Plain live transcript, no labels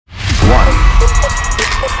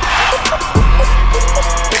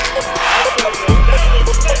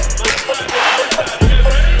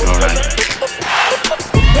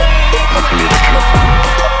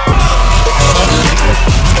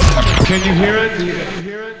it? Can you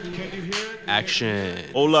hear it? Can you hear it? Action.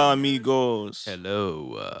 Hola, amigos.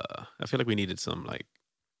 Hello. I feel like we needed some like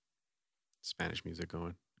Spanish music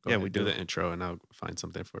going. Yeah, we do do. the intro, and I'll find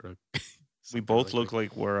something for the. We both look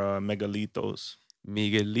like we're megalitos.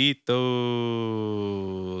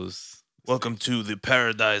 Miguelitos. Welcome to the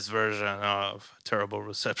paradise version of Terrible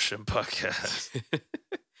Reception Podcast.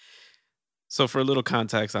 So for a little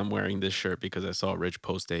context, I'm wearing this shirt because I saw Rich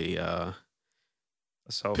post a A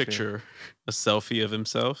selfie. picture, a selfie of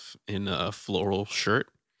himself in a floral shirt,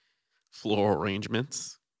 floral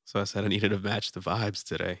arrangements. So I said I needed to match the vibes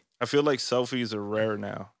today. I feel like selfies are rare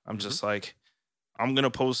now. I'm just like, I'm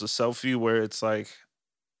gonna post a selfie where it's like,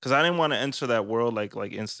 because I didn't want to enter that world like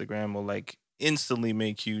Instagram will like instantly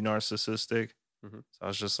make you narcissistic. Mhm. So I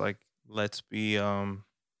was just like, let's be Mami.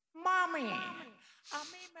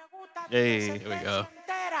 Hey, Here we go.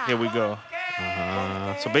 Here we go.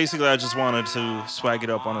 So basically, I just wanted to swag it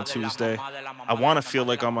up on a Tuesday. I want to feel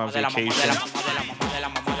like I'm on vacation.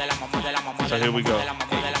 So here we go.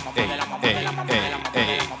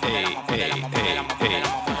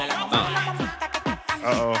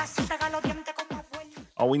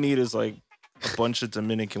 All we need is like a bunch of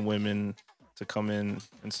Dominican women to come in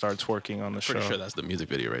and start twerking on the show. Pretty sure that's the music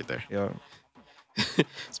video right there. Yeah.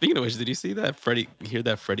 Speaking of which, did you see that hear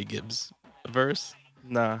that Freddie Gibbs verse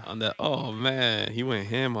Nah. on that? Oh man, he went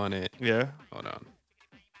ham on it. Yeah. Hold on,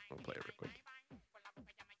 we'll play it real quick.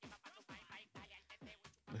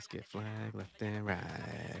 Let's get flag left and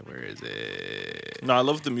right. Where is it? No, I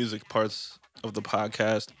love the music parts of the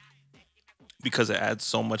podcast because it adds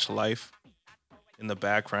so much life in the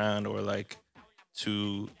background or like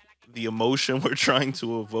to the emotion we're trying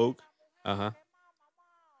to evoke. I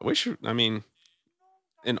mean,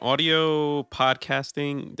 in audio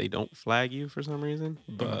podcasting, they don't flag you for some reason,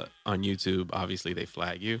 but on YouTube, obviously they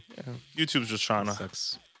flag you. Yeah. YouTube's just trying to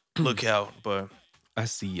Sucks. look out, but I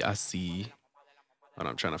see. Hold on,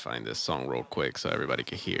 I'm trying to find this song real quick so everybody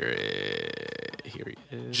can hear it. Here he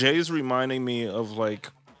is. Jay's reminding me of like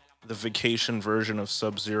the vacation version of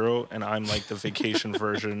Sub-Zero, and I'm like the vacation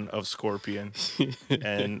version of Scorpion.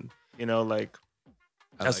 And you know, like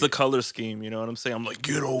that's the color scheme. You know what I'm saying? I'm like,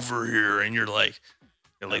 get over here, and you're like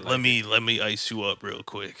let me ice you up real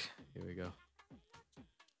quick. Here we go.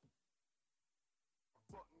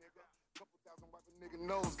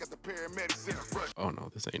 Oh no,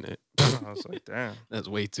 this ain't it. I was like, damn, That's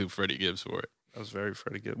way too Freddie Gibbs for it. that was very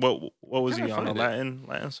Freddie Gibbs. What was Trying he to on, a find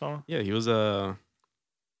Latin song? Yeah, he was on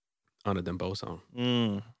a Dembow song,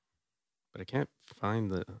 but I can't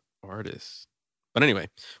find the artist. But anyway,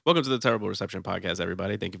 welcome to the Terrible Reception Podcast,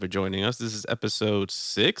 everybody. Thank you for joining us. This is episode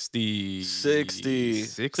 60. 60.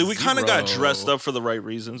 See, we kind of got dressed up for the right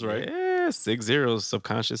reasons, right? Yeah, 60,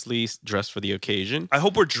 subconsciously dressed for the occasion. I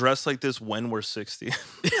hope we're dressed like this when we're 60.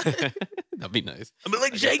 That'd be nice. I'll be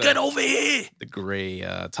like, Jay, get over here. The gray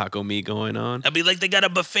taco meat going on. I'll be like, they got a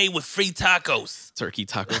buffet with free tacos. Turkey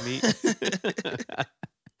taco meat.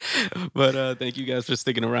 But thank you guys for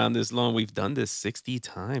sticking around this long. We've done this 60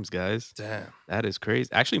 times, guys. Damn. That is crazy.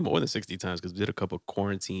 Actually, more than 60 times because we did a couple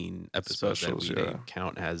quarantine episodes Specials, that we yeah. didn't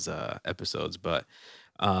count as episodes. But,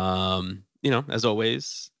 as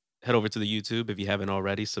always, head over to the YouTube if you haven't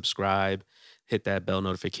already. Subscribe, hit that bell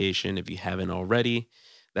notification if you haven't already.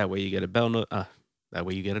 That way you get that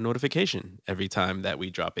way you get a notification every time that we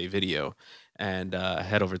drop a video. And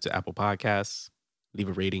head over to Apple Podcasts, leave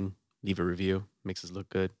a rating, leave a review, makes us look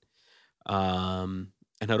good. And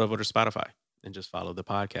head over to Spotify and just follow the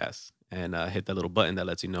podcast and hit that little button that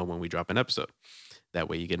lets you know when we drop an episode. That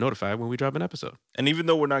way you get notified when we drop an episode. And even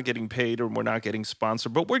though we're not getting paid or we're not getting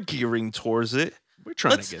sponsored, but we're gearing towards it. We're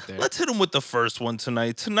trying to get there. Let's hit them with the first one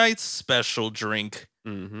tonight. Tonight's special drink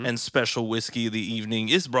and special whiskey of the evening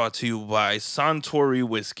is brought to you by Suntory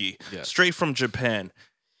Whiskey, straight from Japan.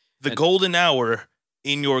 The golden hour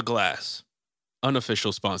in your glass.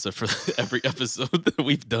 Unofficial sponsor for every episode that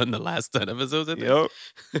we've done, the last 10 episodes, I think.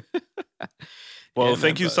 Yep. Well,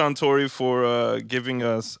 thank you, Suntory, for giving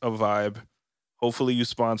us a vibe. Hopefully you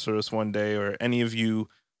sponsor us one day, or any of you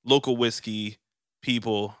local whiskey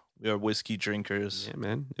people. We are whiskey drinkers. Yeah,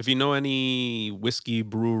 man. If you know any whiskey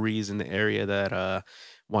breweries in the area that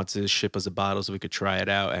want to ship us a bottle so we could try it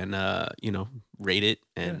out and, rate it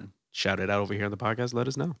and shout it out over here on the podcast, let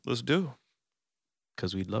us know. Let's do.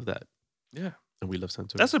 Because we'd love that. Yeah. And we love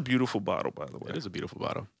Suntory. That's a beautiful bottle, by the way. It is a beautiful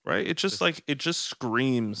bottle. Right? It just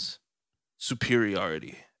screams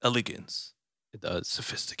superiority, elegance. It does.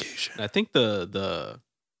 Sophistication. And I think the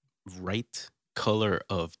right color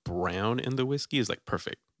of brown in the whiskey is like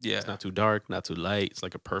perfect. Yeah. It's not too dark, not too light. It's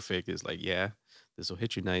like a perfect. It's like, yeah, this will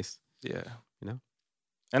hit you nice. Yeah. You know?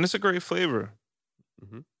 And it's a great flavor.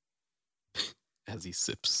 Mm-hmm. as he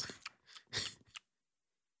sips. It's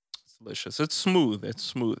delicious. It's smooth. It's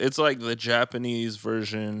smooth. It's like the Japanese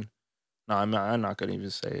version. No, I'm not gonna even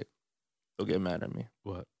say it. They'll get mad at me.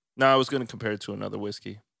 What? No, I was gonna compare it to another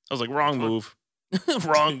whiskey. I was like, wrong move.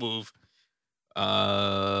 Wrong move.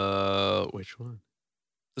 Which one?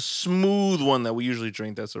 The smooth one that we usually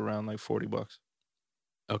drink that's around like $40.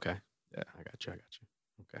 Okay. Yeah. I got you.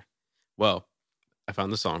 Okay. Well, I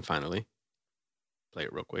found the song finally. Play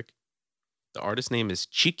it real quick. The artist name is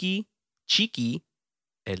Chiqui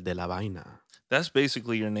El de la Vaina. That's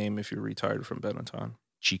basically your name if you're retired from Benetton.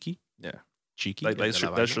 Chiqui? Yeah. Chiqui. Like that's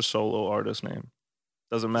your solo artist name.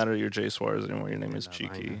 Doesn't matter you're Jay Suarez anymore. Your name is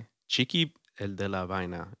Chiqui. Chiqui El de la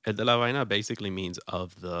Vaina. El de la Vaina basically means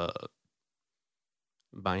of the.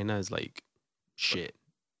 Vaina is like shit.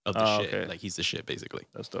 Of the shit. Okay. Like he's the shit, basically.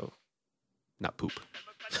 That's dope. Not poop.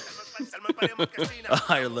 A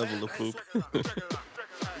higher level of poop.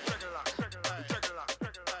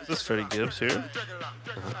 Is this Freddie Gibbs here?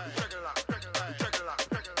 Uh-huh.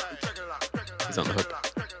 He's on the hook.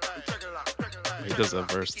 He does a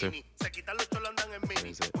verse too. Where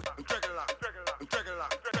is it?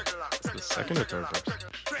 It's the second or third verse.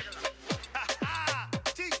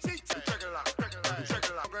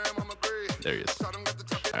 There he is. All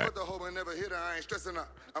right.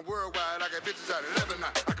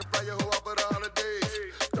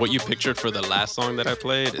 What you pictured for the last song that I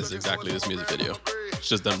played is exactly this music video. It's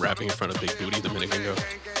just them rapping in front of Big Booty Dominican Go.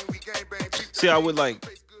 See, I would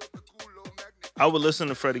listen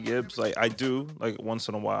to Freddie Gibbs. Like I do, like once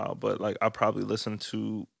in a while, but like I probably listen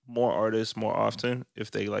to more artists more often if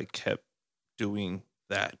they like kept doing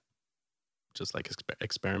that. Just like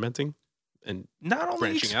experimenting and not only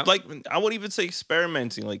branching out. Like I would even say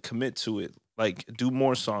experimenting, like commit to it. Like do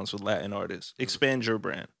more songs with Latin artists. Expand your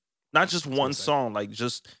brand. Not just one song, like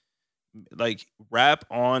just like rap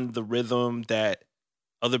on the rhythm that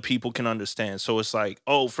other people can understand. So it's like,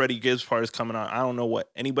 oh, Freddie Gibbs' part is coming on. I don't know what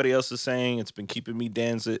anybody else is saying. It's been keeping me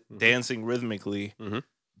dancing rhythmically. Mm-hmm.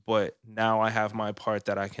 But now I have my part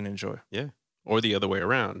that I can enjoy. Yeah. Or the other way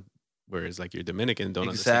around. Whereas like you're Dominican, don't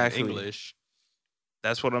understand English.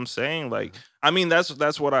 That's what I'm saying. Like, I mean,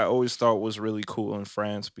 that's what I always thought was really cool in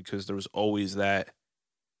France because there was always that,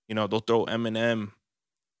 you know, they'll throw Eminem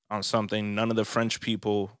on something. None of the French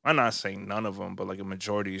people, I'm not saying none of them, but like a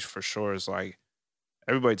majority for sure is like,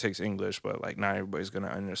 everybody takes English, but like not everybody's going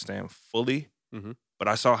to understand fully. Mm-hmm. But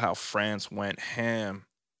I saw how France went ham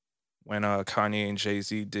when Kanye and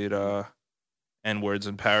Jay-Z did N-words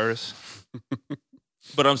in Paris.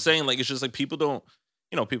 But I'm saying like, it's just like people don't,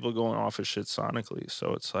 you know, people are going off of shit sonically.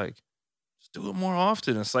 So it's like, just do it more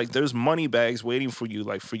often. It's like there's money bags waiting for you.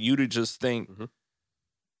 Like for you to just think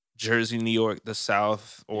Jersey, New York, the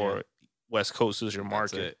South, or West Coast is your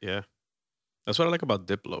market. Yeah. That's what I like about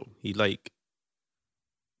Diplo. He like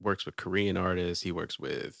works with Korean artists. He works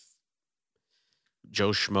with Joe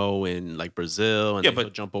Schmo in like Brazil, and then he'll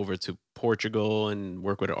jump over to Portugal and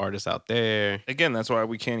work with an artist out there. Again, that's why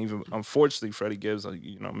we can't even. Unfortunately, Freddie Gibbs, like,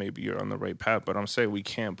 you know, maybe you're on the right path, but I'm saying we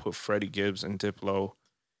can't put Freddie Gibbs and Diplo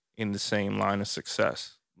in the same line of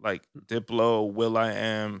success. Like Diplo,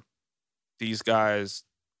 Will.i.am, these guys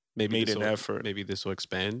made an effort. Maybe this will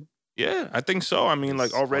expand. Yeah, I think so. I mean,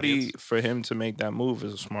 like already for him to make that move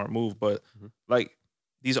is a smart move, but like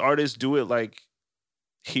these artists do it like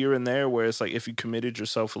here and there where it's like if you committed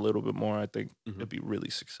yourself a little bit more, I think it'd be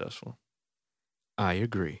really successful. I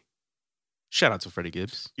agree. Shout out to Freddie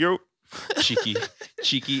Gibbs. You're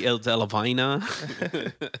Chiqui El de la Vaina.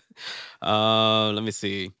 Let me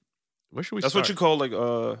see. Where should we That's start? what you call like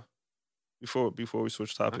before we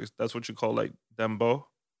switch topics, that's what you call like dembo?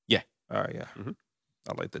 Yeah. All right, yeah.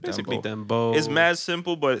 I like the Basically dembo. dembo. It's mad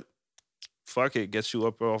simple, but fuck it, gets you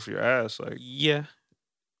up off your ass. Like yeah.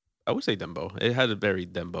 I would say dembo. It had a very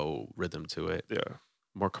dembo rhythm to it. Yeah.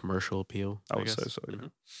 More commercial appeal. I would say so, yeah.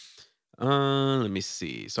 Let me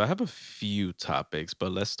see. So I have a few topics,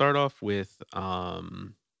 but let's start off with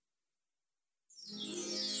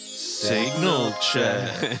signal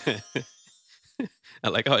check. I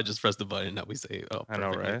like how I just pressed the button that we say. Oh, I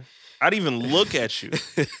know, right? I'd even look at you.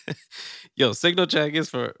 Yo, signal check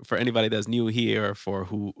is for anybody that's new here, for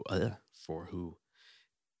who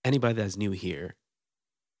anybody that's new here.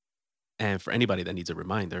 And for anybody that needs a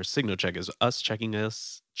reminder, signal check is us checking.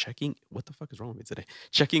 What the fuck is wrong with me today?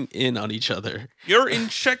 Checking in on each other. You're in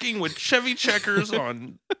checking with Chevy Checkers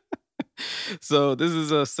on. So this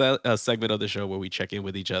is a segment of the show where we check in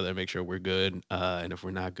with each other, make sure we're good. And if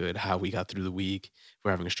we're not good, how we got through the week. If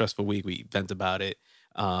we're having a stressful week, we vent about it.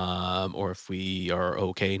 Or if we are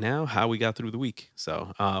okay now, how we got through the week.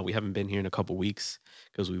 So we haven't been here in a couple weeks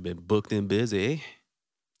because we've been booked and busy.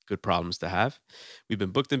 good problems to have. We've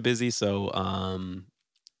been booked and busy, so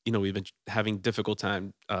we've been having difficult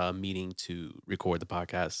time meeting to record the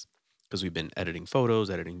podcast because we've been editing photos,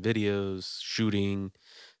 editing videos, shooting,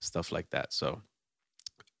 stuff like that. So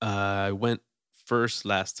I went first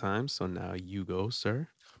last time, so now you go, sir.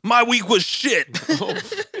 My week was shit. Oh.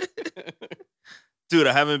 Dude,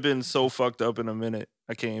 I haven't been so fucked up in a minute.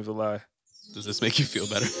 I can't even lie. Does this make you feel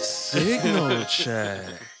better? Signal check.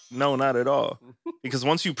 No, not at all. Because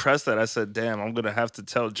once you press that, I said, damn, I'm going to have to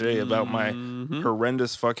tell Jay about my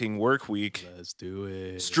horrendous fucking work week. Let's do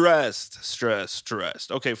it.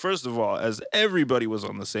 Stressed. Okay, first of all, as everybody was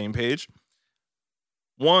on the same page,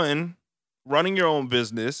 one, running your own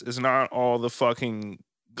business is not all the fucking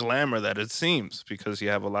glamour that it seems, because you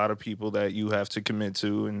have a lot of people that you have to commit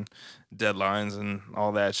to and deadlines and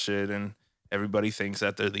all that shit, and everybody thinks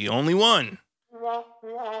that they're the only one.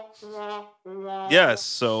 Yes,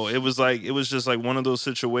 so it was just like one of those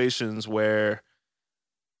situations where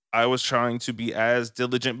I was trying to be as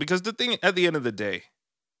diligent, because the thing at the end of the day,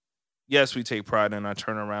 yes, we take pride in our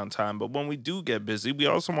turnaround time, but when we do get busy, we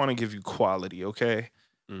also want to give you quality, okay?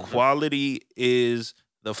 Mm-hmm. Quality is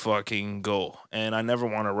the fucking goal. And I never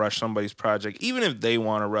want to rush somebody's project, even if they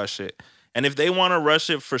want to rush it. And if they want to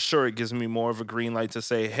rush it, for sure, it gives me more of a green light to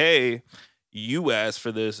say, hey, you asked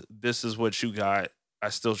for this. This is what you got. I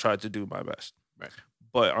still tried to do my best. Right.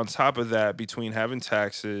 But on top of that, between having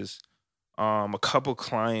taxes, a couple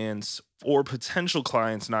clients or potential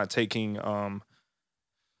clients not taking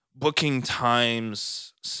booking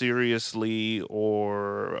times seriously,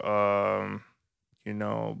 or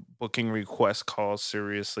booking request calls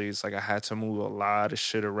seriously, it's like I had to move a lot of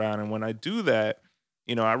shit around. And when I do that,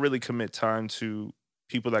 I really commit time to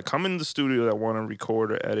people that come in the studio that want to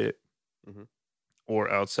record or edit,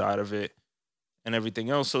 or outside of it and everything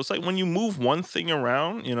else. So it's like when you move one thing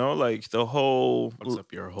around, like the whole fucks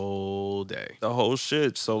up your whole day, the whole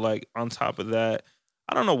shit. So like on top of that,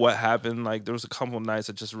 I don't know what happened. Like there was a couple of nights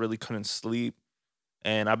I just really couldn't sleep.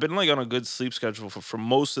 And I've been like on a good sleep schedule for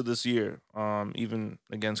most of this year, even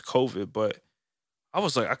against COVID. But I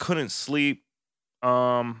was like, I couldn't sleep.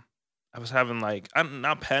 I was having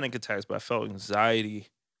not panic attacks, but I felt anxiety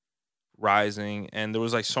rising. And there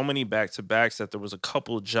was like so many back-to-backs that there was a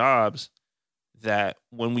couple of jobs that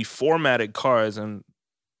when we formatted cards, and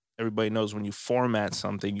everybody knows when you format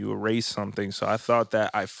something, you erase something. So I thought that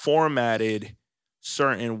I formatted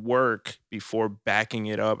certain work before backing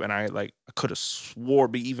it up, and I could have swore,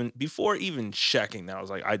 before even checking that, I was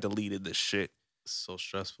like, I deleted this shit. It's so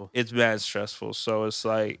stressful. It's bad stressful. So it's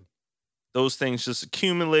like those things just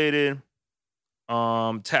accumulated.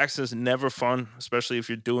 Taxes never fun, especially if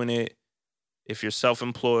you're doing it. If you're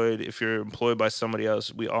self-employed, if you're employed by somebody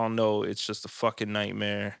else, we all know it's just a fucking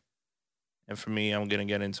nightmare. And for me, I'm gonna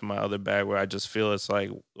get into my other bag where I just feel it's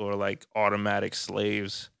like automatic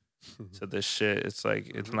slaves to this shit. It's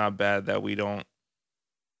like it's not bad that we don't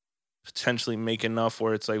potentially make enough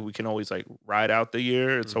where it's like we can always like ride out the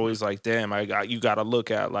year. It's always like, damn, you got to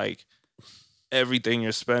look at like everything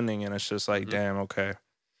you're spending, and it's just like, damn, okay.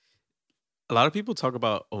 A lot of people talk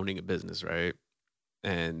about owning a business, right?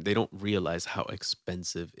 And they don't realize how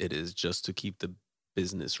expensive it is just to keep the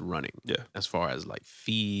business running. Yeah. As far as like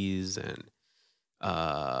fees and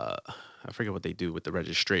I forget what they do with the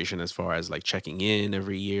registration, as far as like checking in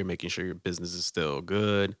every year, making sure your business is still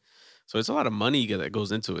good. So it's a lot of money that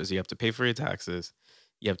goes into it. So you have to pay for your taxes.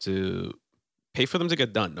 You have to pay for them to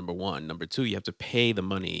get done, number one. Number two, you have to pay the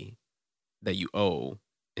money that you owe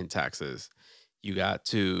in taxes. You got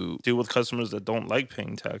to deal with customers that don't like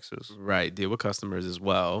paying taxes. Right. Deal with customers as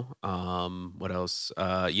well. What else?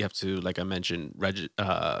 You have to, like I mentioned,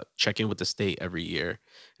 check in with the state every year.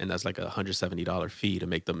 And that's like $170 fee to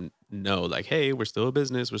make them know, like, hey, we're still a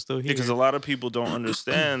business. We're still here. Because a lot of people don't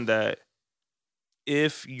understand that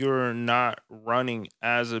if you're not running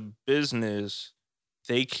as a business,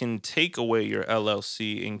 they can take away your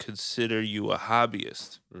LLC and consider you a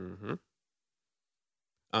hobbyist.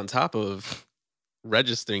 On top of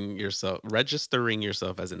registering yourself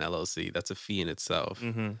as an LLC, that's a fee in itself.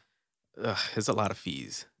 It's a lot of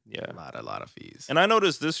fees. Yeah, a lot of fees. And I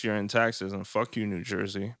noticed this year in taxes, and fuck you, New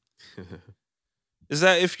Jersey, is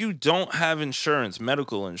that if you don't have insurance,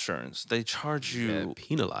 medical insurance, they charge you. Get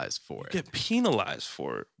penalized for it. Get penalized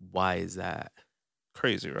for it. Why is that?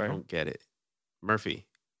 Crazy, right? I don't get it. Murphy,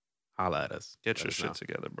 holla at us. Get your shit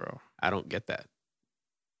together, bro. I don't get that.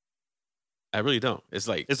 I really don't. It's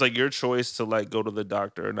like your choice to like go to the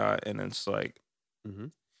doctor or not, and it's like,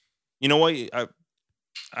 you know what?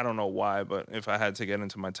 I don't know why, but if I had to get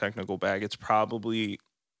into my technical bag, it's probably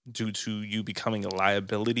due to you becoming a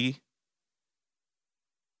liability.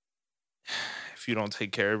 if you don't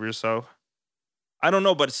take care of yourself. I don't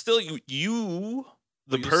know, but still, the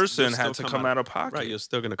But person had to come out of pocket. Right, you're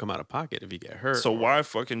still gonna come out of pocket if you get hurt. So why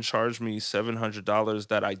fucking charge me $700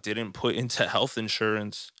 that I didn't put into health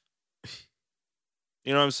insurance?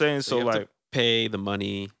 You know what I'm saying? So you have to like, pay the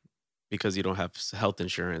money because you don't have health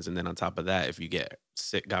insurance, and then on top of that, if you get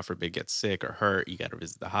sick, God forbid, get sick or hurt, you got to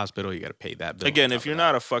visit the hospital. You got to pay that bill. again, if you're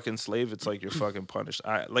not a fucking slave, it's like you're fucking punished.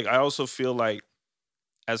 I also feel like,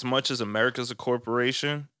 as much as America's a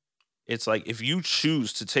corporation, it's like if you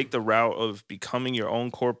choose to take the route of becoming your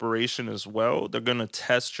own corporation as well, they're gonna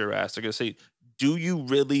test your ass. They're gonna say, do you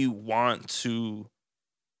really want to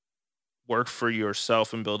work for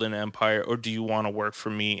yourself and build an empire, or do you want to work for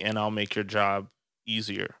me and I'll make your job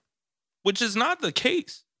easier? Which is not the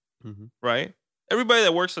case, right? Everybody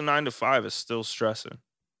that works a 9 to 5 is still stressing.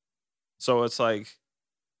 So it's like,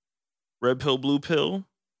 red pill, blue pill,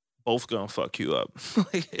 both gonna fuck you up.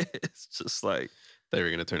 It's just like, they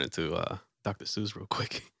were gonna turn it to Dr. Seuss real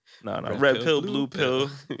quick. No, red pill, blue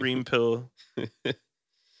pill, green pill.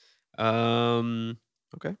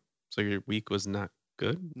 Okay. So your week was not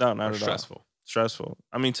good? No, not at stressful. all. Stressful.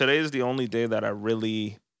 I mean, today is the only day that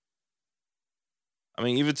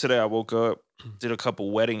even today I woke up, did a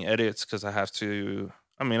couple wedding edits because I have to.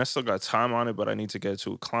 I mean, I still got time on it, but I need to get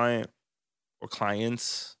to a client or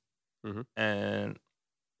clients. And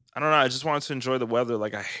I don't know. I just wanted to enjoy the weather.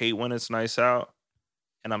 Like, I hate when it's nice out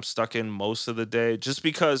and I'm stuck in most of the day, just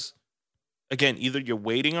because, again, either you're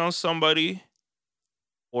waiting on somebody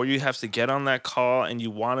or you have to get on that call and you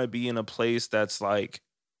want to be in a place that's like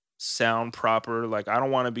sound proper. Like, I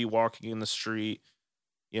don't want to be walking in the street,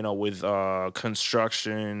 with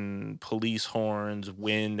construction, police horns,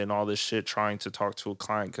 wind, and all this shit trying to talk to a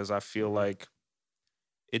client, because I feel like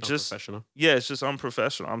it just, it's just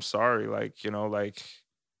unprofessional. I'm sorry. Like, like,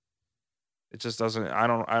 it just doesn't, I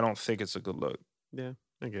don't think it's a good look. Yeah,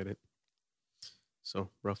 I get it. So,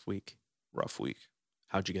 rough week.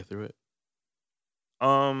 How'd you get through it?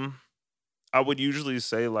 I would usually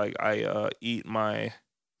say, like, I eat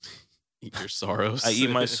your sorrows. I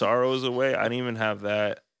eat my sorrows away. I didn't even have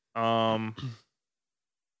that. I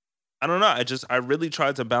don't know. I really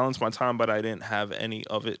tried to balance my time, but I didn't have any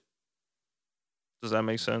of it. Does that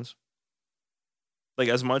make sense? Like,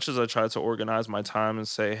 as much as I tried to organize my time and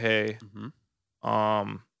say, hey,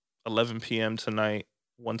 11 p.m. tonight,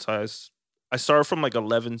 once I start from like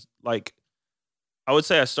 11, like, I would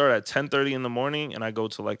say I start at 10:30 in the morning and I go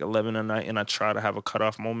to like 11 at night, and I try to have a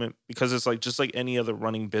cutoff moment, because it's like, just like any other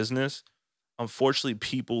running business, unfortunately,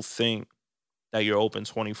 people think that you're open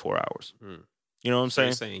 24 hours. You know what I'm saying?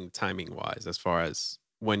 You're saying timing wise, as far as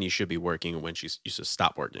when you should be working and when you should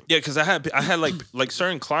stop working. Yeah, because I had like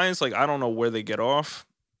certain clients, like, I don't know where they get off,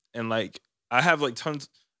 and like, I have like tons.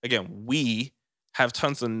 Again, we have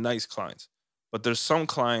tons of nice clients, but there's some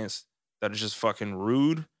clients that are just fucking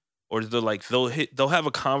rude, or they're like, they'll have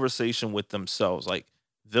a conversation with themselves. Like,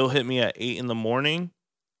 they'll hit me at 8 a.m.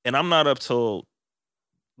 and I'm not up till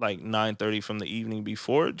like 9:30 from the evening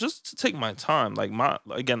before, just to take my time. Like,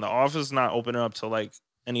 the office is not opening up till like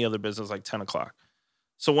any other business, like 10 o'clock.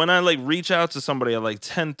 So when I like reach out to somebody at like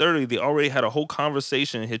 10:30, they already had a whole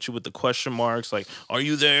conversation and hit you with the question marks, like, are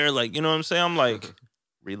you there? Like, you know what I'm saying? I'm like,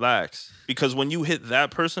 relax. Because when you hit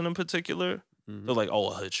that person in particular, they're like, oh,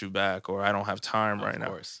 I'll hit you back, or I don't have time right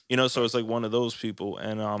now. So it's like one of those people.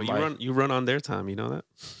 And but you run on their time, you know that?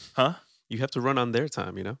 Huh? You have to run on their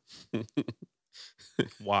time, you know?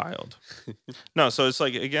 Wild. No, so it's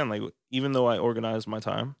like, again, like, even though I organized my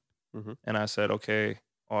time and I said, okay,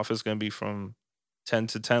 office gonna be from 10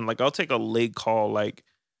 to 10, like, I'll take a late call, like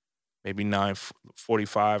maybe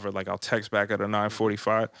 9:45, or like I'll text back at a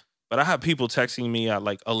 9:45. But I have people texting me at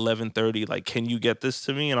like 11:30, like, can you get this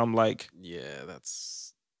to me? And I'm like, yeah,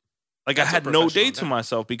 that's like, I had no day to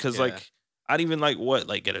myself, because like, I'd even like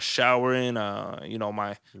get a shower in,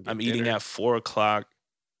 I'm eating at 4 o'clock.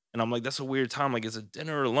 And I'm like, that's a weird time. Like, is it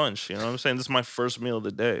dinner or lunch? You know what I'm saying? This is my first meal of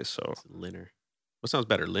the day. So it's Linner. What sounds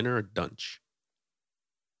better, Linner or Dunch?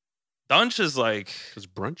 Dunch is like, because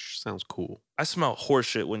brunch sounds cool. I smell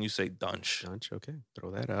horseshit when you say Dunch. Okay,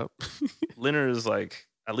 throw that out. Linner is like,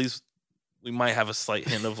 at least we might have a slight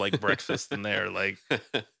hint of like breakfast in there. Like,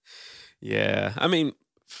 yeah, I mean,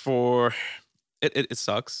 it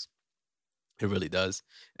sucks. It really does.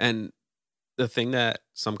 And the thing that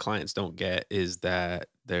some clients don't get is that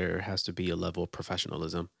there has to be a level of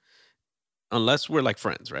professionalism, unless we're like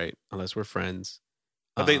friends, right? Unless we're friends.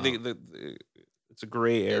 But it's a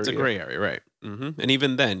gray area. It's a gray area, right? And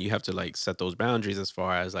even then, you have to like set those boundaries as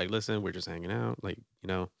far as like, listen, we're just hanging out, like,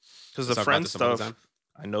 because the friend stuff.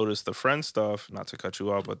 I noticed the friend stuff. Not to cut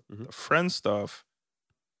you off, but the friend stuff.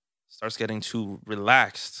 starts getting too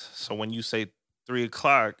relaxed. So when you say 3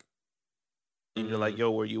 o'clock and you're like, yo,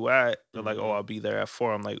 where you at? They're like, oh, I'll be there at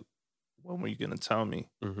 4. I'm like, when were you gonna tell me?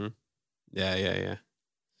 Yeah.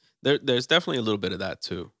 There's definitely a little bit of that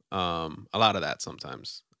too. A lot of that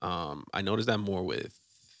sometimes. I noticed that more with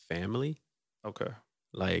family. Okay.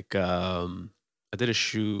 Like, I did a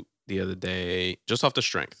shoot the other day just off the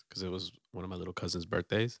strength because it was one of my little cousin's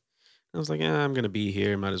birthdays. I was like, yeah, I'm gonna be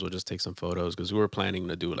here. Might as well just take some photos because we were planning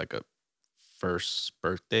to do like a first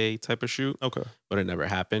birthday type of shoot, Okay. but it never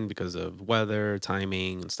happened because of weather,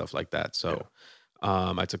 timing, and stuff like that. Yeah. So,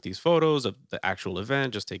 I took these photos of the actual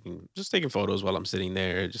event, just taking photos while I'm sitting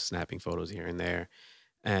there, just snapping photos here and there,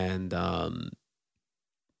 and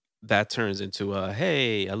that turns into a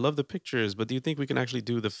hey, I love the pictures, but do you think we can actually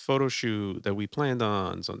do the photo shoot that we planned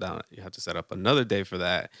on? So now you have to set up another day for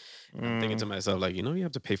that. And I'm thinking to myself, like, you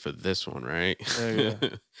have to pay for this one, right? Yeah.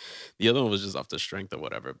 The other one was just off the strength or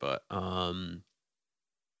whatever. But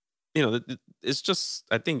it's just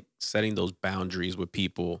I think setting those boundaries with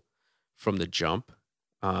people from the jump.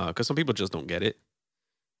 Because some people just don't get it.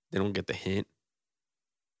 They don't get the hint.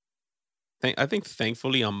 I think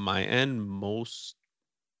thankfully on my end,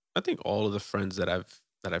 I think all of the friends that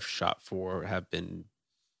I've shot for have been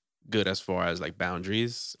good as far as like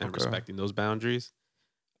boundaries and Okay. respecting those boundaries.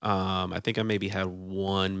 I think I maybe had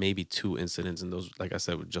one, maybe two incidents in those, like I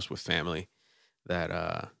said, just with family that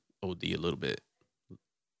OD a little bit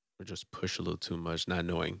or just push a little too much, not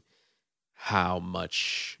knowing how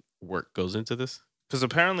much work goes into this. Because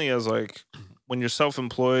apparently, as like when you're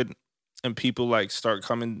self-employed and people like start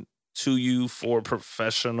coming to you for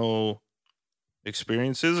professional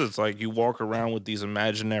experiences, it's like you walk around with these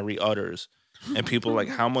imaginary udders, and people are like,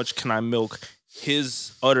 how much can I milk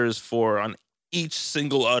his udders for on each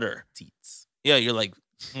single udder? Teats. Yeah, you're like,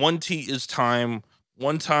 one teat is time,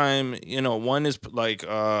 one time, one is like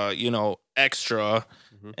extra,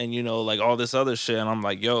 Mhm. and like all this other shit. And I'm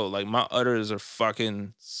like, yo, like my udders are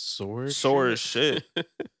fucking Sore as shit.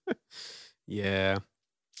 Yeah.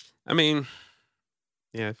 I mean,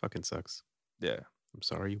 yeah, it fucking sucks. Yeah. I'm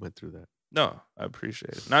sorry you went through that. No, I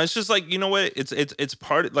appreciate it. Now it's just like, you know what? It's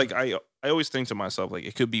part like I always think to myself, like,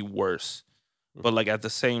 it could be worse. But like at the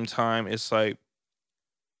same time, it's like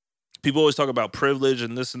people always talk about privilege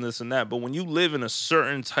and this and this and that. But when you live in a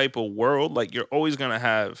certain type of world, like you're always gonna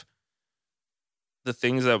have the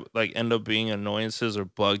things that like end up being annoyances or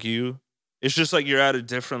bug you. It's just like you're at a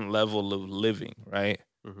different level of living, right?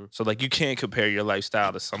 Mhm. So like you can't compare your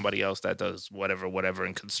lifestyle to somebody else that does whatever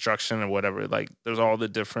in construction or whatever. Like there's all the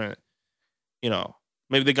different,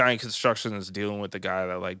 maybe the guy in construction is dealing with the guy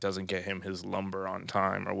that like doesn't get him his lumber on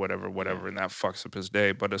time or whatever, and that fucks up his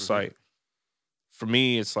day. But it's Mhm. like for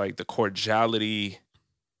me, it's like the cordiality,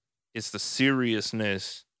 it's the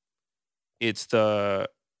seriousness, it's the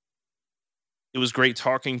it was great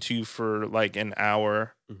talking to you for like an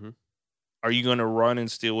hour. Mhm. Are you going to run and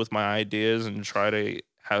steal with my ideas and try to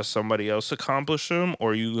have somebody else accomplish them?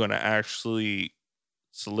 Or are you going to actually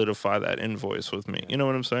solidify that invoice with me? You know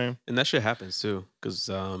what I'm saying? And that shit happens too, because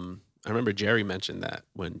I remember Jerry mentioned that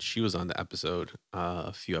when she was on the episode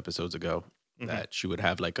a few episodes ago, that she would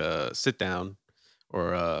have like a sit down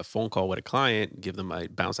or a phone call with a client, give them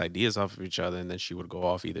bounce ideas off of each other, and then she would go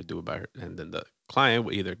off either do it by her, and then the client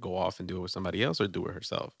would either go off and do it with somebody else or do it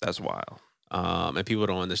herself. That's wild. And people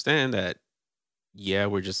don't understand that. Yeah,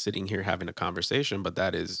 we're just sitting here having a conversation, but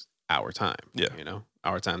that is our time. Yeah.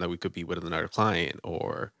 Our time that we could be with another client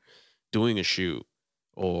or doing a shoot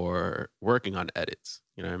or working on edits.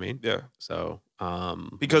 You know what I mean? Yeah. So,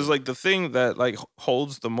 Because like the thing that like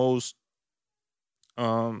holds the most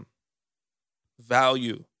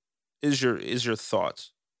value is your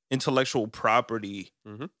thoughts. Intellectual property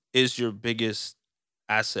Mhm. is your biggest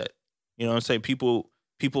asset. You know what I'm saying?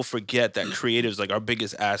 People forget that creatives, like, our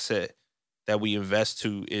biggest asset that we invest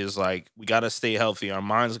to is like we gotta stay healthy. Our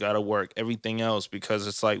minds gotta work, everything else, because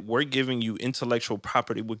it's like we're giving you intellectual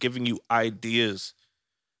property, we're giving you ideas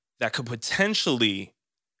that could potentially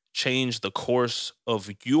change the course of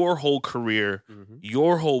your whole career, Mhm.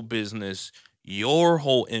 your whole business, your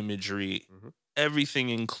whole imagery, Mhm. everything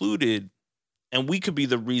included. And we could be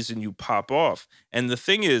the reason you pop off. And the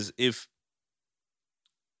thing is, if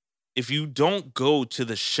you don't go to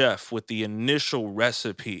the chef with the initial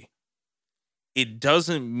recipe, it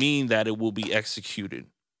doesn't mean that it will be executed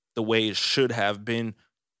the way it should have been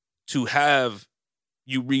to have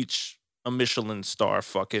you reach a Michelin star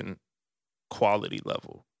fucking quality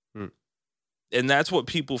level. Mm. And that's what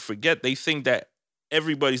people forget. They think that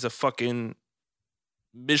everybody's a fucking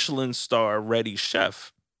Michelin star ready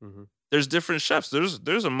chef. Mhm. There's different chefs. There's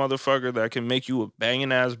a motherfucker that can make you a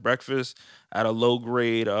banging ass breakfast at a low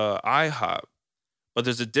grade IHOP. But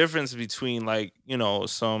there's a difference between like, you know,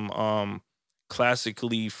 some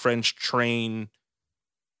classically French trained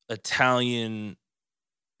Italian,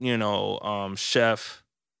 you know, chef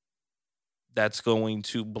that's going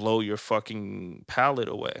to blow your fucking palate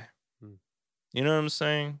away. Mm. You know what I'm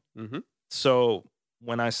saying? Mm-hmm. So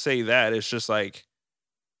when I say that, it's just like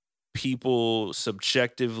people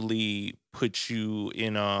subjectively put you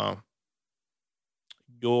in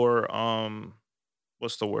your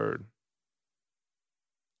what's the word?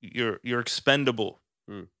 You're expendable.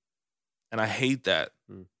 Mm. And I hate that.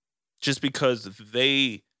 Mm. Just because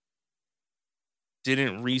they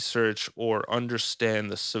didn't research or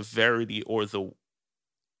understand the severity or the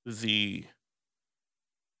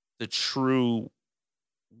true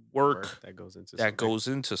work that goes into that something. goes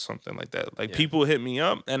into something like that. Like Yeah. people hit me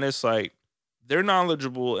up and it's like they're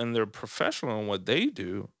knowledgeable and they're professional in what they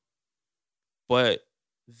do, but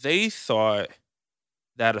they thought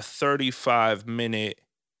that a 35-minute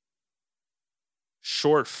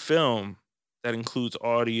short film that includes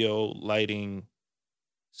audio, lighting,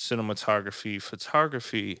 cinematography,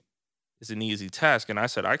 photography is an easy task. And I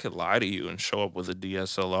said I could lie to you and show up with a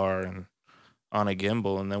DSLR and on a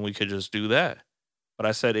gimbal and then we could just do that. But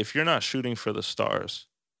I said, if you're not shooting for the stars,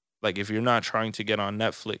 like if you're not trying to get on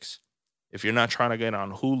Netflix, if you're not trying to get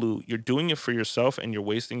on Hulu, you're doing it for yourself and you're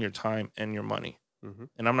wasting your time and your money. Mm-hmm.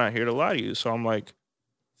 And I'm not here to lie to you. So I'm like,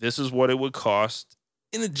 this is what it would cost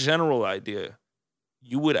in a general idea.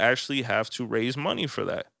 You would actually have to raise money for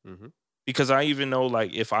that. Mm-hmm. Because I even know,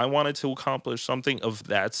 like, if I wanted to accomplish something of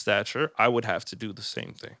that stature, I would have to do the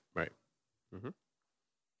same thing. Right. Mm-hmm.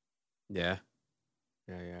 Yeah.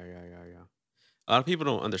 Yeah. A lot of people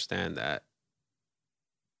don't understand that.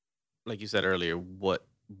 Like you said earlier, what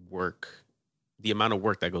work, the amount of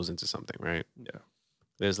work that goes into something, right? Yeah.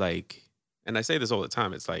 There's like, and I say this all the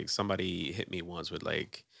time, it's like somebody hit me once with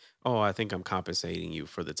like, oh, I think I'm compensating you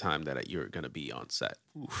for the time that you're going to be on set.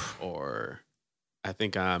 Oof. Or I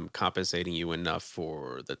think I'm compensating you enough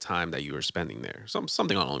for the time that you were spending there.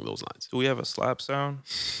 Something along those lines. Do we have a slap sound?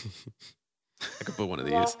 I could put one of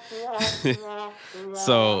these.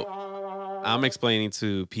 So I'm explaining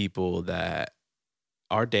to people that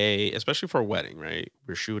our day, especially for a wedding, right?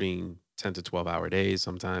 We're shooting 10 to 12 hour days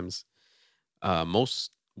sometimes.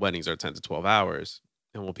 Most weddings are 10 to 12 hours.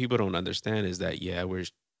 And what people don't understand is that, yeah, we're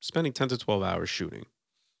spending 10 to 12 hours shooting.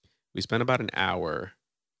 We spend about an hour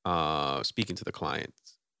speaking to the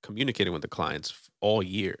clients, communicating with the clients all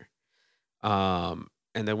year. And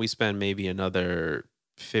then we spend maybe another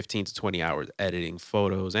 15 to 20 hours editing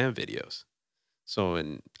photos and videos. So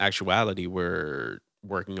in actuality, we're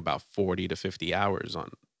working about 40 to 50 hours on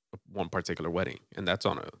one particular wedding. And that's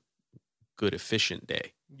on a good, efficient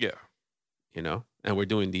day. Yeah. You know, and we're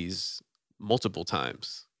doing these multiple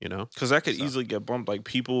times, you know, because that could easily get bumped. Like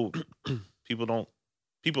people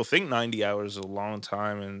think 90 hours is a long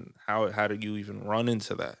time, and how do you even run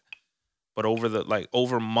into that? But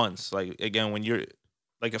over months, like again, when you're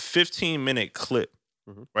like a 15-minute clip,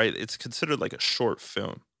 Mhm. right? It's considered like a short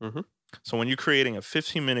film. Mhm. So when you're creating a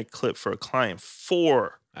 15-minute clip for a client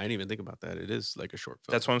I didn't even think about that. It is like a short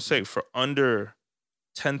film. that's what I'm saying, for under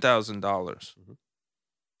 $10,000. Mhm.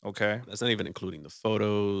 Okay. That's not even including the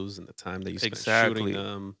photos and the time that you spend Exactly. shooting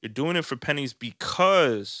them. You're doing it for pennies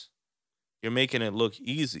because you're making it look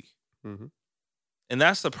easy. Mm-hmm. And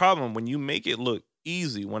that's the problem. When you make it look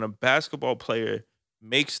easy, when a basketball player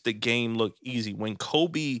makes the game look easy, when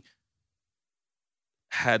Kobe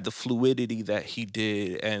had the fluidity that he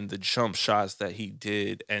did and the jump shots that he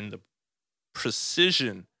did and the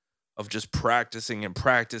precision of just practicing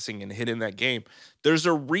and hitting that game, there's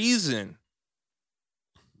a reason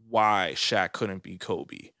why Shaq couldn't be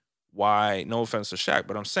Kobe. Why, no offense to Shaq,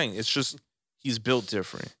 but I'm saying it's just he's built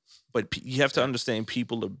different. But you have to understand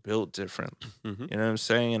people are built different. Mm-hmm. You know what I'm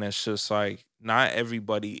saying? And it's just like not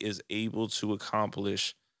everybody is able to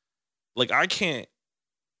accomplish. Like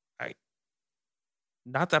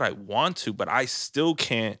not that I want to, but I still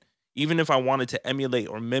can't. Even if I wanted to emulate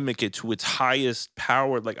or mimic it to its highest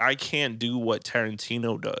power, like I can't do what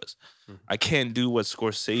Tarantino does. Mhm. I can't do what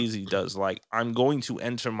Scorsese does. Like I'm going to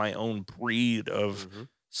enter my own breed of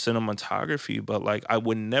cinematography, but like I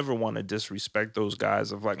would never want to disrespect those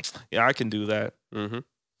guys of like, yeah, I can do that. Mm-hmm.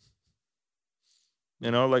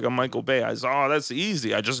 You know, like a Michael Bay. I saw, oh, that's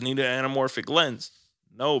easy. I just need an anamorphic lens.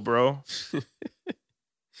 No, bro.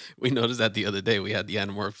 We noticed that the other day. We had the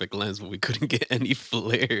anamorphic lens, but we couldn't get any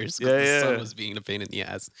flares because the sun was being a pain in the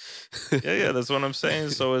ass. yeah, that's what I'm saying.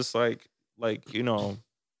 So it's like, you know,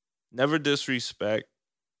 never disrespect.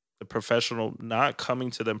 the professional not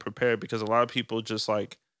coming to them prepared, because a lot of people just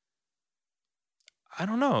like, I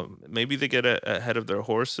don't know, maybe they get ahead of their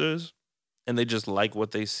horses and they just like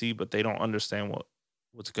what they see, but they don't understand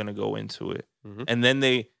what's gonna go into it. Mhm. And then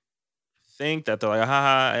they think that they're like,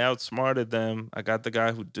 haha, I outsmarted them. I got the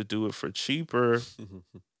guy who to do it for cheaper,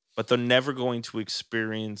 but they're never going to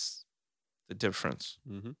experience the difference.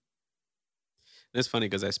 Mhm. It's funny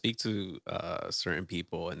because I speak to certain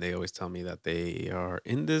people, and they always tell me that they are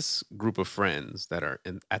in this group of friends that are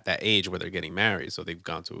at that age where they're getting married. So they've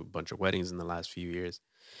gone to a bunch of weddings in the last few years,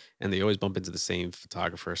 and they always bump into the same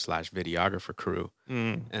photographer slash videographer crew.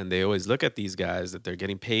 Mm. And they always look at these guys that they're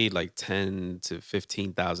getting paid like $10,000 to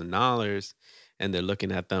 $15,000, and they're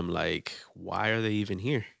looking at them like, why are they even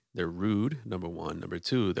here? They're rude, number one. Number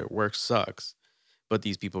two, their work sucks, but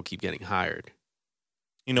these people keep getting hired.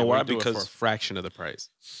 You know And why? we do it for a Because fraction of the price.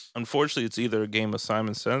 unfortunately, it's either a game of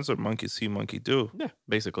Simon Says or monkey see, monkey do. Yeah,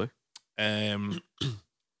 basically. And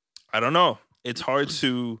I don't know. It's hard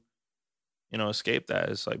to, escape that.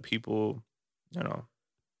 It's like people,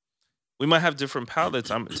 we might have different palates.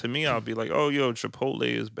 To me, I'll be like, oh, yo, Chipotle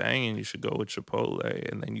is banging. You should go with Chipotle.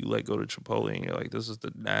 And then you like go to Chipotle and you're like, this is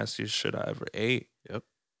the nastiest shit I ever ate. Yep.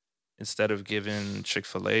 Instead of giving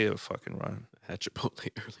Chick-fil-A a fucking run. I had Chipotle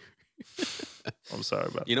earlier. I'm sorry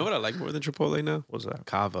about You know that. what I like more than Chipotle now? What's that?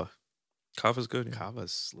 Kava. Kava's good. Yeah.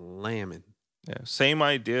 Kava's slamming. Yeah. Same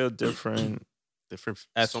idea, different. Different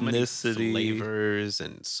Ethnicity. so many flavors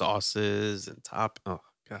and sauces and top. Oh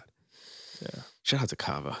God. Yeah. Shout out to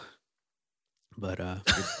Kava. But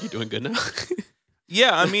you're doing good now.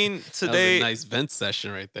 Yeah, I mean, That today, was a nice vent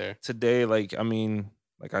session right there.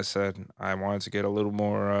 like I said, I wanted to get a little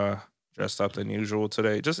more dressed up than usual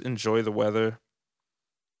today. Just enjoy the weather.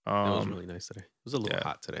 It was really nice today. It was a little yeah.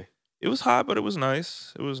 hot today. It was hot, but it was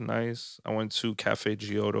nice. It was nice. I went to Cafe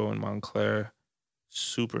Giotto in Montclair.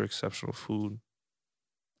 Super exceptional food.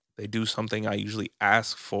 They do something I usually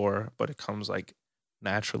ask for, but it comes like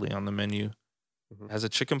naturally on the menu. Mhm. It has a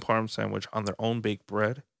chicken parm sandwich on their own baked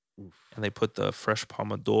bread, Oof. and they put the fresh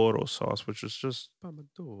pomodoro sauce, which is just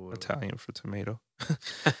Pomodoro. Italian for tomato.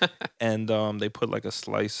 And they put like a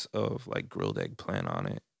slice of like grilled eggplant on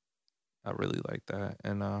it. I really like that.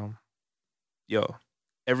 And yo,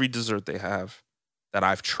 every dessert they have that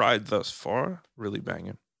I've tried thus far, really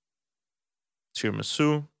banging.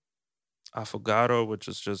 Tiramisu, affogato, which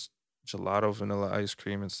is just gelato vanilla ice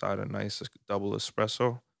cream inside a nice double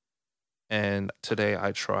espresso. And today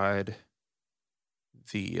I tried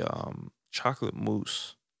the chocolate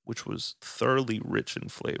mousse, which was thoroughly rich in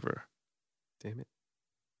flavor. Damn it.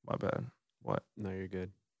 My bad. What? No, you're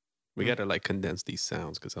good. We Hmm. gotta like condense these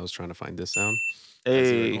sounds because I was trying to find this sound as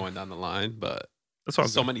we were Hey, going down the line, but that's all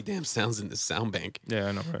so good. many damn sounds in this sound bank. Yeah,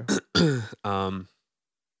 I know, right?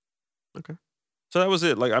 Okay. So that was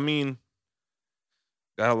it. Like, I mean,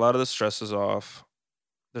 got a lot of the stresses off.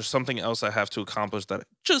 There's something else I have to accomplish that I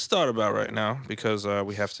just thought about right now because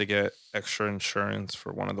we have to get extra insurance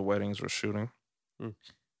for one of the weddings we're shooting. Hmm.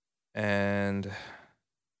 And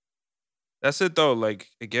that's it, though. Like,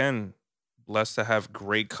 again, blessed to have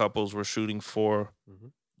great couples we're shooting for.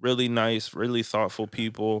 Mhm. Really nice, really thoughtful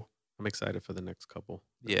people. I'm excited for the next couple.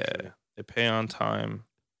 Yeah, actually. they pay on time.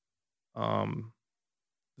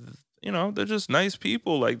 They're just nice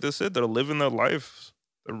people. Like this, it. They're living their life.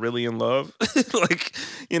 They're really in love. Like,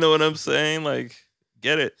 you know what I'm saying? Like,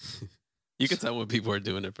 get it. You can tell when people are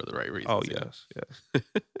doing it for the right reasons. Oh yeah. yes,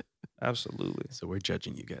 absolutely. So we're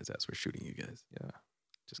judging you guys as we're shooting you guys. Yeah,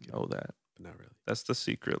 Just kidding. know that. But not really. That's the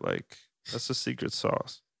secret. Like, that's the secret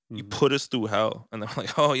sauce. You Mhm. put us through hell, and they're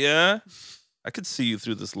like, "Oh yeah, I could see you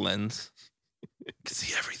through this lens. I could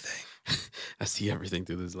see everything." I see everything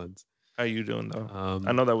through this lens. How you doing though? Um,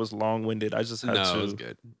 I know that was long winded. I just had no, to. it was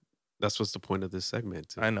good. That's what's the point of this segment.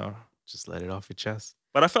 To I know, just let it off your chest.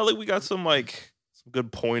 but I felt like we got some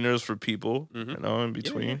good pointers for people. Mhm. In Yeah,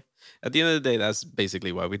 between. yeah. At the end of the day, that's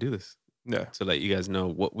basically why we do this. Yeah. To let you guys know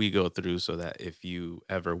what we go through so that if you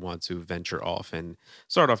ever want to venture off and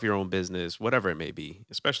start off your own business, whatever it may be,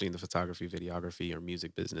 especially in the photography, videography, or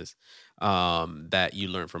music business, that you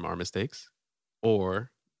learn from our mistakes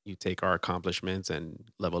or you take our accomplishments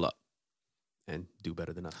and level up and do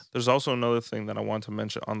better than us. There's also another thing that I want to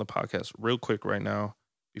mention on the podcast real quick right now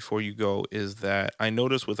before you go is that I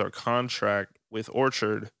noticed with our contract with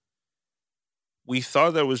Orchard, we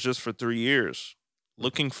thought that was just for 3 years.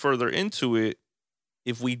 Looking further into it,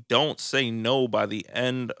 if we don't say no by the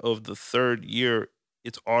end of the 3rd year,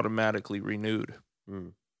 it's automatically renewed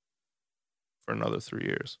Mm. for another 3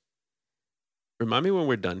 years. Remind me when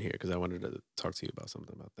we're done here because I wanted to talk to you about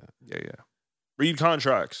something about that. Yeah. Read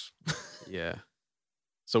contracts. Yeah.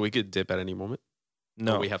 So we could dip at any moment.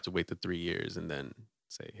 No, Or we have to wait the 3 years and then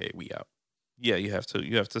say, hey, we out. yeah, you have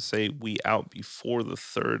to say we out before the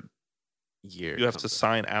third. Year You have to comes up.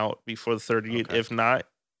 sign out before the third year. Okay. If not,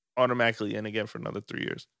 automatically in again for another 3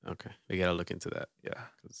 years. Okay, we gotta look into that Yeah.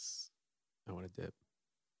 because I want to dip.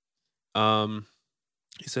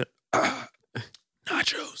 He said,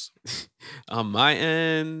 nachos. On my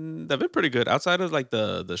end, I've been pretty good outside of like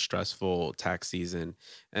the stressful tax season.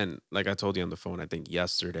 And like I told you on the phone, I think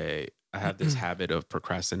yesterday, I have this habit of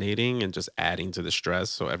procrastinating and just adding to the stress.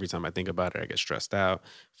 So every time I think about it, I get stressed out,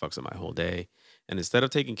 fucks up my whole day. And instead of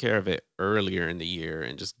taking care of it earlier in the year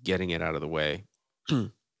and just getting it out of the way,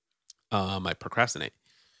 I procrastinate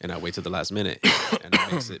and I wait till the last minute, and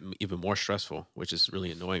it makes it even more stressful, which is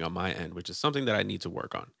really annoying on my end, which is something that I need to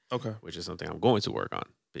work on, Okay. which is something I'm going to work on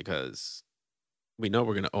because we know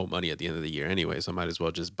we're going to owe money at the end of the year anyway. So I might as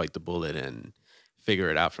well just bite the bullet and figure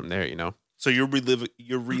it out from there, you know? So you're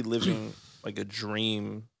reliving like a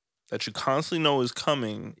dream that you constantly know is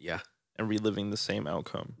coming Yeah. and reliving the same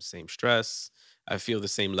outcome. Same stress. I feel the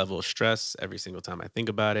same level of stress every single time I think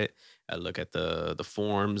about it. I look at the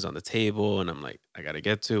forms on the table and I'm like, I gotta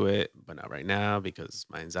get to it, but not right now because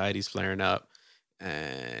my anxiety's flaring up.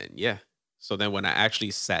 And yeah. So then when I actually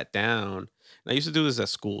sat down, and I used to do this at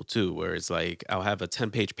school too, where it's like I'll have a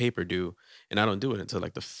 10-page paper due and I don't do it until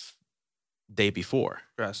like the day before.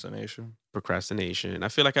 Procrastination. Procrastination. I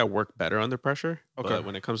feel like I work better under pressure. Okay. But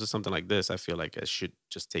when it comes to something like this, I feel like I should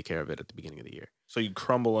just take care of it at the beginning of the year. So you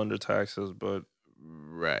crumble under taxes, but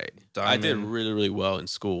Right. I did diamond- really, really well in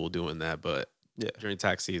school doing that, but Yeah. during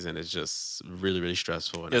tax season, it's just really, really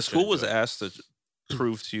stressful. And Yeah, I school couldn't was do it. asked to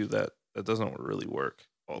prove to you that that doesn't really work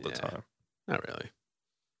all the Yeah. time. Not really.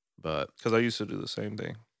 But Because I used to do the same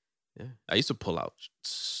thing. yeah, I used to pull out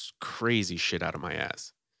crazy shit out of my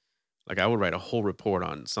ass. Like I would write a whole report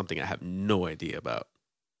on something I have no idea about.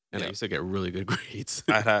 And I Yeah. used to get really good grades.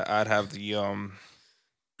 I'd have the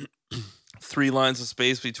 3 lines of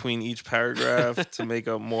space between each paragraph to make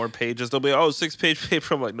up more pages. They'll be 6-page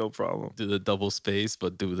paper. I'm like, no problem. Do the double space,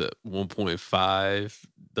 but do the 1.5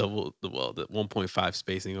 the 1.5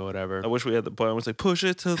 spacing or whatever. I wish we had the button. It's like push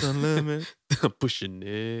it to the limit. Pushing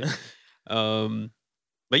it.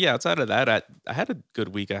 But yeah, outside of that, I had a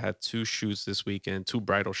good week. I had 2 shoots this weekend, 2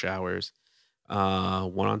 bridal showers.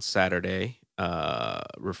 One on Saturday,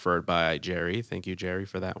 referred by Jerry. Thank you, Jerry,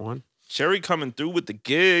 for that one. Jerry coming through with the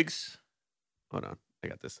gigs. Hold on, I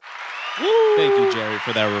got this. Thank you, Jerry,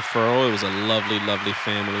 for that referral. It was a lovely, lovely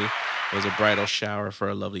family. It was a bridal shower for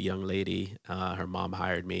a lovely young lady. Her mom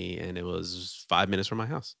hired me, and it was 5 minutes from my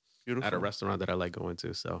house Beautiful. at a restaurant that I like going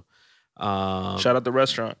to. So, Shout out the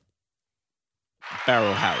restaurant.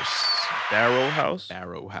 Barrow House. Barrow House.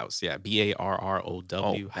 Barrow House. Yeah,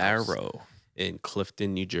 BARROW House Barrow. in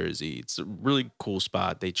Clifton, New Jersey. It's a really cool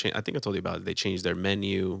spot. I think I told you about it. They changed their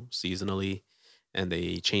menu seasonally, and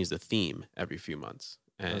they change the theme every few months.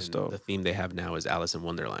 And That's dope. the theme they have now is Alice in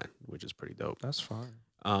Wonderland, which is pretty dope. That's fine.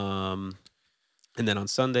 And then on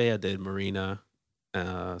Sunday I did Marina,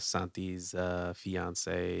 Santi's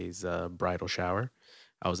fiance's bridal shower.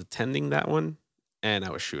 I was attending that one and I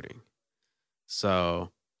was shooting.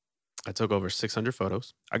 So I took over 600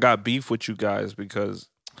 photos. I got beef with you guys because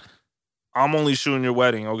I'm only shooting your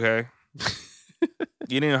wedding, okay?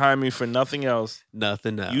 You didn't hire me for nothing else.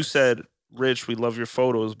 Nothing else. You said, Rich, we love your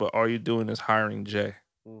photos, but all you're doing is hiring Jay.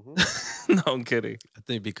 No, I'm kidding. I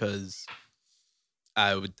think because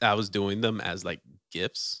I was doing them as like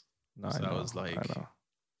gifts. No, So I I know, was like- I know.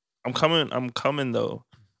 I'm coming though.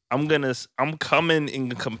 I'm coming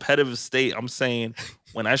in a competitive state. I'm saying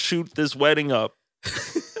when I shoot this wedding up,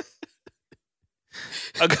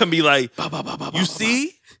 I'm gonna be like, you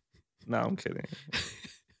see? No, I'm kidding.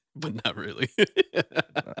 But not really. No,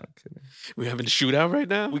 I'm kidding. We having a shootout right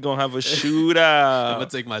now? We're gonna have a I'm shootout. gonna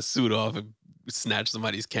take my suit off and snatch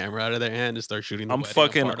somebody's camera out of their hand and start shooting the I'm wedding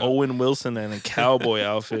fucking apart. Owen Wilson in a cowboy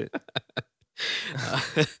outfit.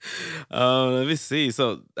 Let me see.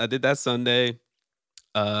 So I did that Sunday.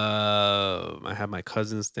 I had my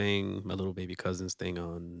cousin's thing, my little baby cousin's thing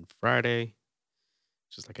on Friday.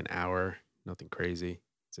 Just like an hour, nothing crazy.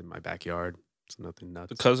 It's in my backyard. It's nothing nuts.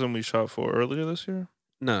 The cousin we shot for earlier this year?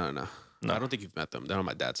 No. No. I don't think you've met them. They're on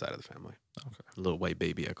my dad's side of the family. Okay. Little white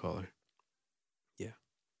baby, I call her. Yeah.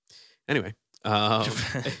 Anyway,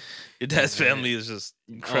 Your dad's family is just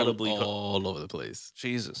incredibly all over the place.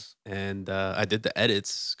 Jesus. And I did the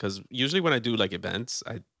edits because usually when I do like events,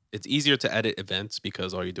 it's easier to edit events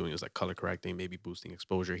because all you're doing is like color correcting, maybe boosting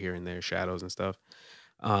exposure here and there, shadows and stuff.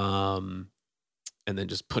 And then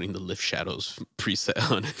just putting the lift shadows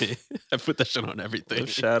preset on it. I put that shit on everything.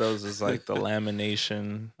 Lift shadows is like the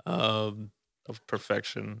lamination Um, of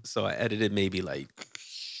perfection. So I edited maybe like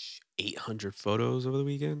 800 photos over the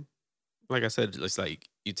weekend. Like I said, it's like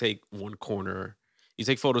you take one corner, you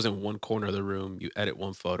take photos in one corner of the room, you edit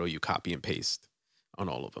one photo, you copy and paste on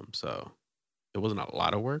all of them. So it wasn't a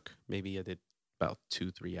lot of work. Maybe I did about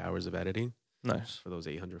 2-3 hours of editing Nice. for those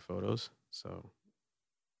 800 photos. So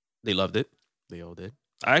they loved it. They all did.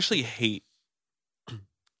 I actually hate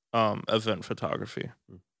event photography.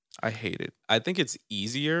 I hate it. I think it's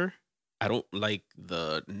easier. I don't like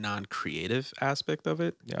the non-creative aspect of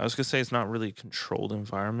it. Yeah, I was gonna say it's not really a controlled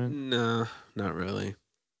environment. No, not really.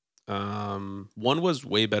 One was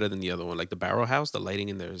way better than the other one. Like the Barrel House, the lighting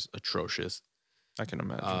in there is atrocious. I can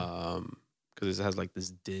imagine. Because it has like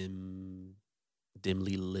this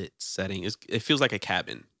dimly lit setting. It feels like a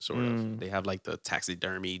cabin, sort of. They have like the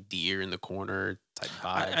taxidermy deer in the corner type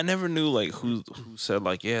vibe. I never knew like who said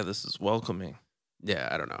like, yeah, this is welcoming. Yeah,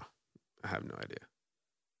 I don't know. I have no idea.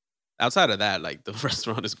 Outside of that, like the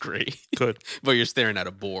restaurant is great. Good. But you're staring at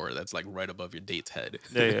a boar that's like right above your date's head.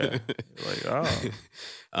 Yeah. Like,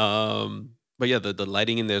 oh. But yeah, the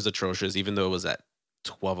lighting in there is atrocious, even though it was at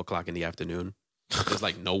 12 o'clock in the afternoon. There's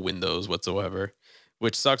like no windows whatsoever,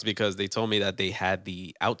 which sucks because they told me that they had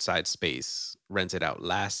the outside space rented out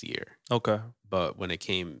last year. Okay. But when it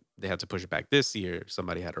came, they had to push it back this year.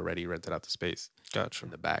 Somebody had already rented out the space. Gotcha.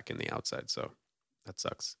 In the back and the outside. So that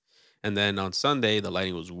sucks. And then on Sunday, the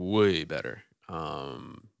lighting was way better.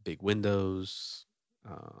 Big windows.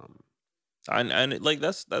 And like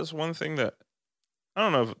that's one thing that I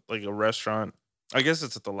don't know if like a restaurant. I guess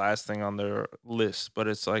it's the last thing on their list, but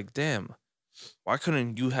it's like, damn, why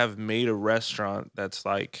couldn't you have made a restaurant that's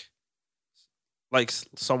like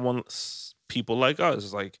people like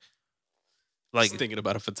us, like Just thinking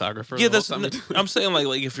about a photographer. Yeah, the whole that's. time. I'm saying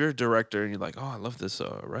like if you're a director and you're like, oh, I love this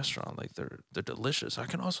restaurant, like they're delicious. I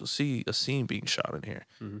can also see a scene being shot in here.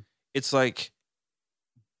 Mhm. It's like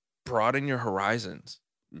broaden your horizons.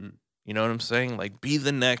 Mhm. You know what I'm saying? Like be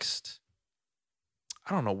the next.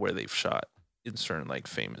 I don't know where they've shot in certain like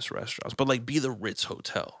famous restaurants, but like be the Ritz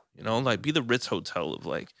Hotel. You know, like be the Ritz Hotel of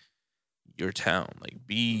like your town. Like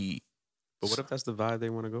be. But what if that's the vibe they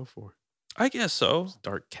want to go for? I guess so. Just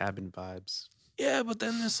dark cabin vibes. Yeah, but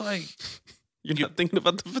then it's like You're not thinking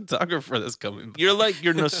about the photographer that's coming by. you're like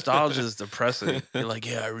your nostalgia is depressing. You're like,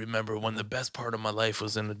 yeah, I remember when the best part of my life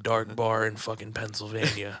was in a dark bar in fucking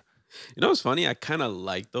Pennsylvania. You know what's funny? I kind of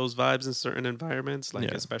like those vibes in certain environments, like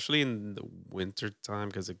Yeah. especially in the winter time,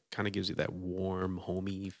 because it kind of gives you that warm,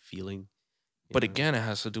 homey feeling. you But know? again, it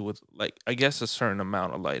has to do with like I guess a certain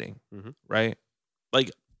amount of lighting, Mhm. right? Like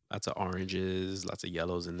Lots of oranges, lots of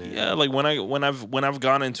yellows in there. yeah, like when I've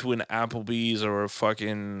gone into an Applebee's or a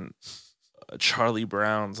fucking Charlie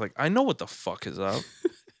Brown's, like I know what the fuck is up.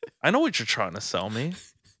 I know what you're trying to sell me.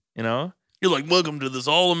 You know, you're like, welcome to this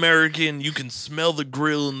all American. You can smell the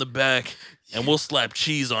grill in the back, and we'll slap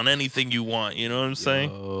cheese on anything you want. You know what I'm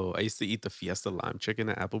saying? Oh, I used to eat the Fiesta lime chicken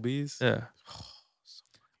at Applebee's. Yeah.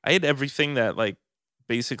 I had everything that like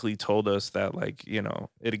basically told us that like, you know,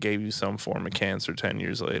 it gave you some form of cancer 10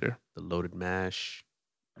 years later. The loaded mash.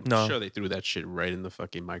 I'm No. sure they threw that shit right in the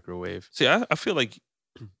fucking microwave. See, I feel like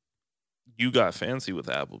you got fancy with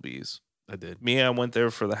Applebee's. I did. Me, I went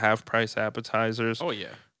there for the half price appetizers. Oh yeah,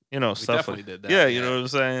 You know, we stuff definitely like did that. Yeah, you know what I'm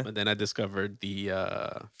saying? But then I discovered the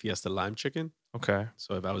Fiesta lime chicken. Okay.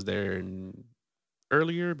 So if I was there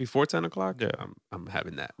earlier, before 10 o'clock, Yeah. I'm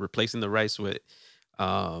having that. Replacing the rice with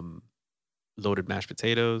loaded mashed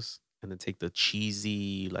potatoes, and then take the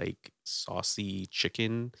cheesy, like saucy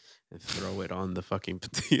chicken and throw it on the fucking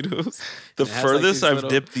potatoes. The It has, like, furthest these I've little-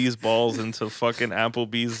 dipped these balls into fucking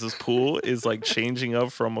Applebee's pool is like changing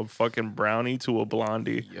up from a fucking brownie to a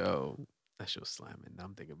blondie. Yo, that shit was slamming. Now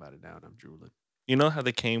I'm thinking about it now and I'm drooling. You know how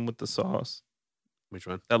they came with the sauce? Which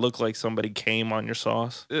one? That looked like somebody came on your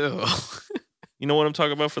sauce. Ew. You know what I'm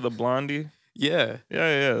talking about for the blondie? Yeah.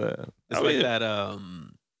 Yeah. It's like that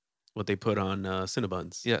what they put on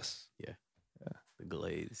Cinnabons. Yes. The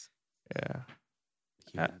glaze. Yeah.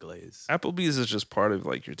 Human glaze. Applebee's is just part of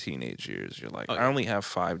like your teenage years. You're like, Oh, I yeah. only have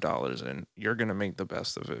 $5 and you're gonna make the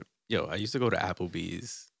best of it. Yo, I used to go to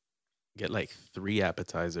Applebee's, get like 3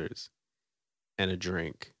 appetizers and a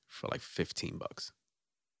drink for like $15.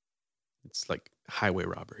 It's like highway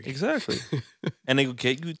robbery. Exactly. And they'll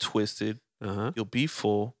get you twisted. Uh-huh. You'll be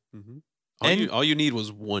full. Mm-hmm. And- All you need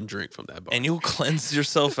was one drink from that bar. And you'll cleanse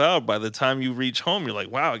yourself out by the time you reach home. You're like,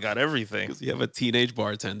 wow, I got everything. Because you have a teenage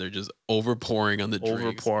bartender just overpouring on the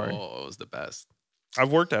drinks. Overpouring. Oh, it was the best.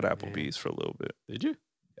 I've worked at Applebee's for a little bit. Did you?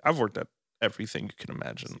 I've worked at everything you can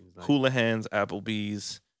imagine. Seems like- Houlihan's,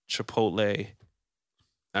 Applebee's, Chipotle.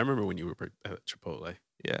 I remember when you were at Chipotle.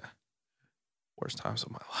 Yeah. Worst times of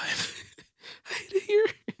my life.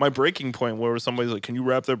 my breaking point where somebody's like, "Can you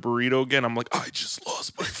wrap that burrito again?" I'm like, "I just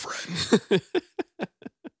lost my friend."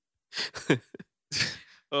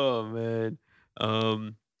 Oh man.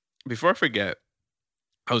 Before I forget,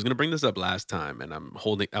 I was gonna bring this up last time, and I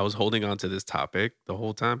was holding on to this topic the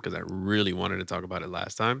whole time because I really wanted to talk about it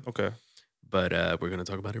last time. Okay, But we're gonna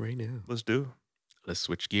talk about it right now. let's do. Let's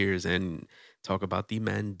switch gears and talk about the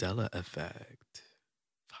Mandela effect.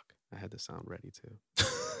 Fuck, I had the sound ready too.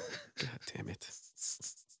 God damn it.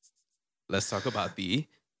 Let's talk about the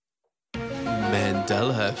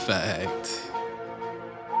Mandela effect.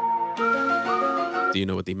 Do you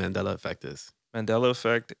know what the Mandela effect is? Mandela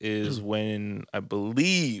effect is when, I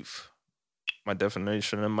believe, my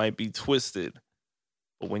definition, it might be twisted,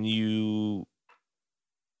 but when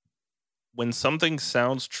something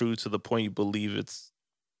sounds true to the point you believe it's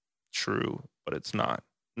true, but it's not.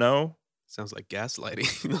 No? Sounds like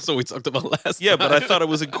gaslighting. That's what we talked about last Yeah, time. but I thought it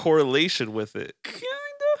was in correlation with it. Kinda.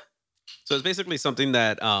 So it's basically something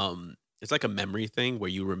that it's like a memory thing where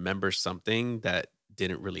you remember something that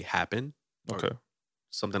didn't really happen. Or Okay.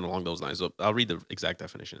 something along those lines. So I'll read the exact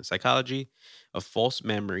definition. In psychology, a false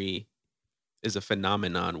memory is a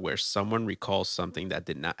phenomenon where someone recalls something that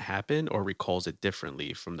did not happen or recalls it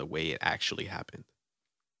differently from the way it actually happened.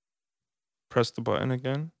 Press the button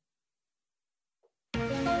again.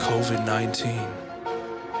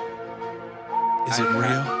 COVID-19. Is it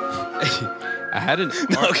real? I had an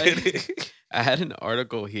No, kidding. I had an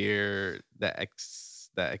article here that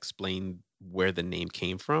explained where the name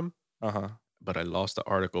came from, Uh-huh. but I lost the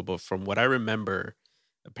article. But from what I remember,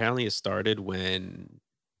 apparently it started when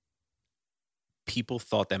people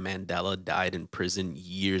thought that Mandela died in prison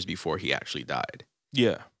years before he actually died.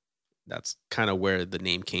 Yeah. That's kind of where the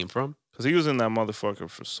name came from. Because he was in that motherfucker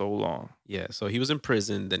for so long. Yeah, so he was in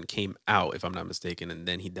prison, then came out, if I'm not mistaken, and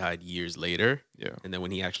then he died years later. Yeah. And then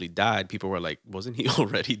when he actually died, people were like, wasn't he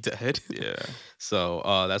already dead? Yeah. So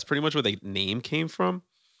that's pretty much where the name came from.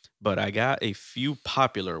 But I got a few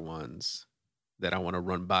popular ones that I want to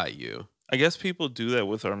run by you. I guess people do that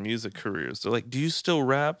with our music careers. They're like, "Do you still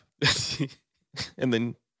rap?" And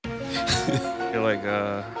then you're like,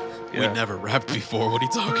 We yeah. never rapped before. What are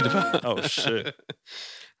you talking about? Oh, shit.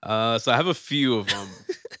 So I have a few of them.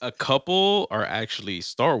 A couple are actually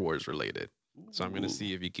Star Wars related. So I'm gonna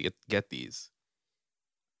see if you get these.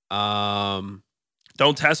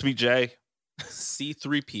 Don't test me, Jay.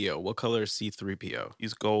 C3PO. What color is C3PO?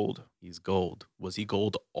 He's gold. He's gold. Was he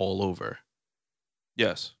gold all over?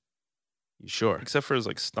 Yes. You sure? Except for his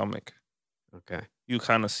like stomach. Okay. You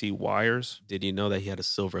kind of see wires. Did you know that he had a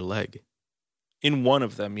silver leg? In one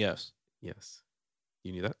of them, yes. Yes.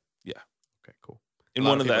 You knew that? Yeah. Okay, cool. In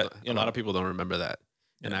one of people, that, a lot of people don't remember that.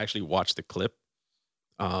 And Yeah. I actually watched the clip.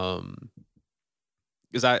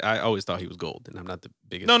 Because I always thought he was gold, and I'm not the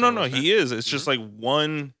biggest. No, Star Wars fan. he is. It's just like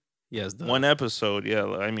one He has the one episode. Yeah,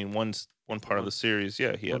 I mean one part of the series.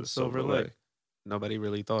 Yeah, he had one a silver silver leg. leg. Nobody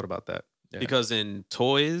really thought about that. Yeah. Because in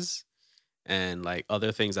toys and like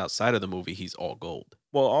other things outside of the movie, he's all gold.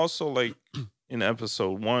 Well, also like in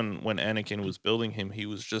episode 1, when Anakin was building him, he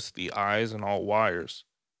was just the eyes and all wires.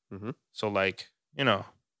 Mhm. So like,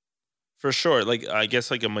 for sure, like I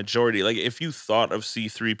guess like a majority, like if you thought of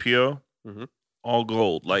C3PO, Mhm. all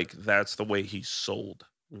gold, like that's the way he's sold.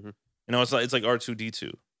 Mhm. It's like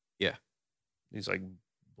R2D2. Yeah. He's like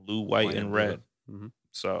blue, white, and red. Mhm.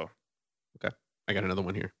 So I got another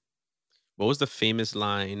one here. What was the famous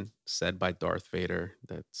line said by Darth Vader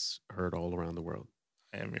that's heard all around the world?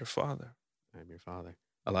 I am your father. I am your father.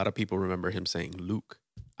 A lot of people remember him saying, Luke,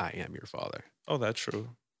 I am your father. Oh, that's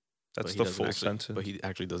true. But That's he the doesn't full actually- sentence. But he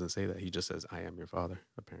actually doesn't say that. He just says, I am your father,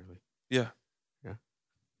 apparently. Yeah.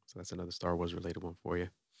 So that's another Star Wars related one for you.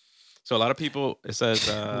 So a lot of people, it says,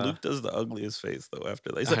 Luke does the ugliest face though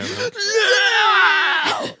after that. He's I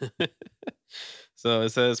like, So it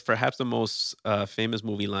says, perhaps the most famous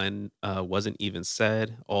movie line wasn't even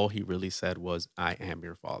said. All he really said was, I am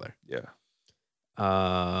your father. yeah.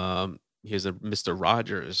 Here's a Mr.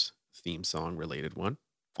 Rogers theme song related one.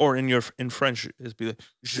 Or in French, it'd be like,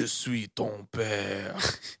 Je suis ton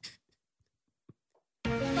père.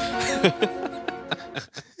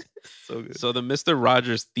 So good. So the Mr.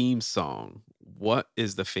 Rogers theme song, what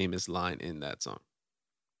is the famous line in that song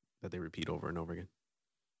that they repeat over and over again?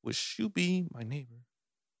 Wish you be my neighbor.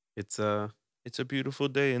 It's It's a beautiful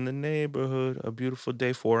day in the neighborhood. A beautiful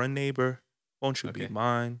day for a neighbor. Won't you Okay. be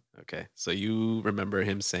mine? okay. So you remember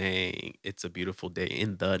him saying it's a beautiful day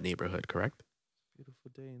in the neighborhood, correct?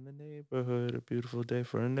 Beautiful day in the neighborhood. A beautiful day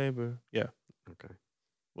for a neighbor. Yeah. Okay.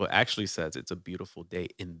 Well, it actually says it's a beautiful day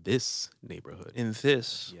in this neighborhood. In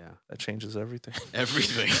this, Yeah. that changes everything.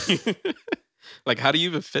 Everything. Like, how do you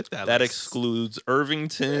even fit that? That Like, excludes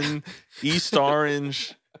Irvington, East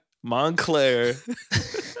Orange, Montclair,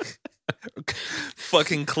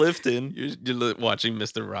 fucking Clifton. You're watching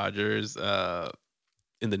Mr. Rogers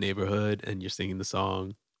in the neighborhood, and you're singing the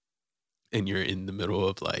song, and you're in the middle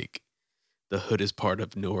of like the hood is part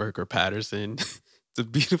of Newark or Patterson. It's a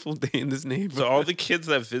beautiful day in this neighborhood. So all the kids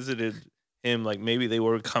that visited him, like maybe they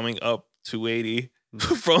were coming up 280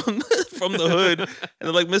 from the hood, and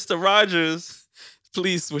they're like, Mr. Rogers,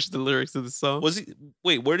 please switch the lyrics to the song. was he?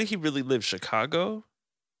 Wait, where did he really live? Chicago?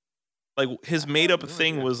 Like his made up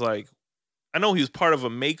thing was like, I know he was part of a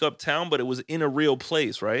make-up town, but it was in a real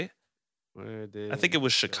place, right? Where did I think it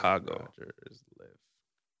was Chicago. Rogers live?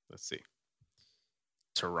 Let's see.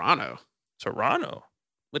 Toronto.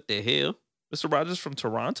 What the hell? Mr. Rogers from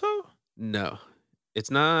Toronto? No,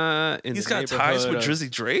 it's not. He's got ties with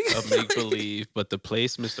Drizzy Drake? Of make believe, but the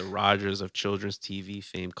place Mr. Rogers of children's TV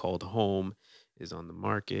fame called home is on the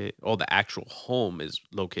market. Oh, the actual home is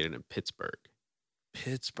located in Pittsburgh.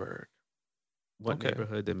 What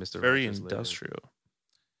neighborhood did Mr. Very Rogers live industrial. in?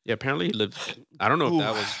 Yeah, apparently he lived. I don't know if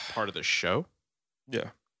that was part of the show. Yeah.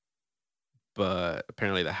 But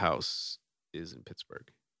apparently the house is in Pittsburgh.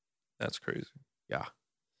 That's crazy. Yeah.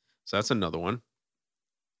 So that's another one.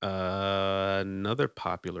 Another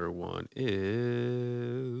popular one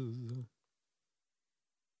is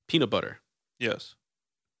peanut butter. Yes.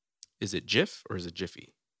 Is it Jif or is it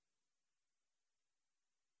Jiffy?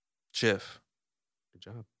 Jif. Good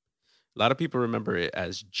job. A lot of people remember it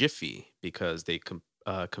as Jiffy because they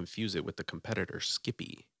confuse it with the competitor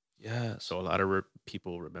Skippy. Yeah. So a lot of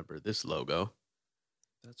people remember this logo.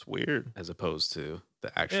 That's weird. As opposed to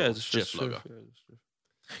the actual Jif logo. Yeah,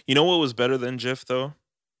 you know what was better than Jif though?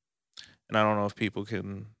 And I don't know if people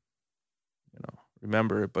can,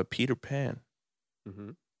 remember it, but Peter Pan.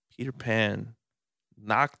 Mm-hmm. Peter Pan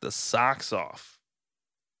knocked the socks off.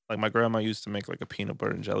 Like my grandma used to make like a peanut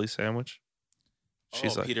butter and jelly sandwich.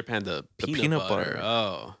 She's like, Peter Pan, the peanut butter.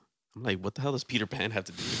 Oh, I'm like, what the hell does Peter Pan have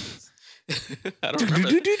to do with this? I don't remember.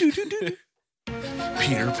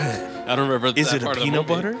 Peter Pan. I don't remember. Is it a peanut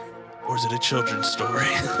butter or is it a children's story?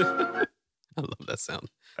 I love that sound.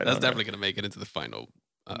 That's definitely going to make it into the final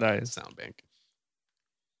sound bank.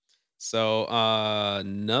 So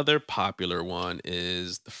another popular one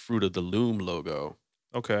is the Fruit of the Loom logo.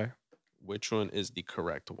 Okay. Which one is the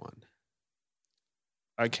correct one?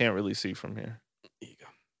 I can't really see from here. There you go.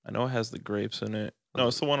 I know it has the grapes in it. No,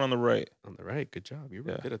 it's the one on the right. On the right. Good job. You're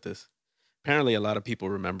really good at this. Apparently, a lot of people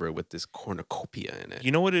remember it with this cornucopia in it.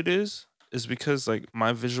 You know what it is? Is because like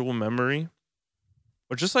my visual memory,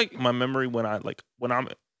 or just like my memory when I'm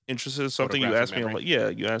interested in something, you ask me, I'm like,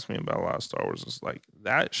 you ask me about a lot of Star Wars. It's like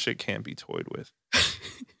that shit can't be toyed with.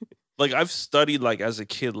 Like I've studied like as a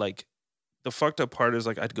kid, like the fucked up part is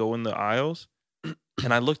like I'd go in the aisles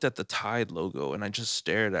and I looked at the Tide logo and I just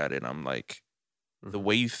stared at it. I'm like, the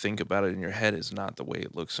way you think about it in your head is not the way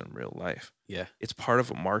it looks in real life. Yeah. It's part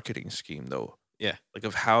of a marketing scheme though. Yeah. Like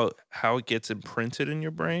of how it gets imprinted in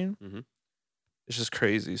your brain. Mm-hmm. It's just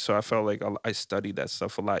crazy. So I felt like I studied that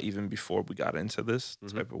stuff a lot even before we got into this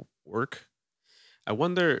type of work. I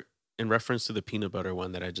wonder, in reference to the peanut butter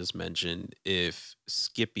one that I just mentioned, if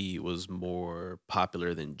Skippy was more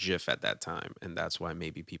popular than Jif at that time, and that's why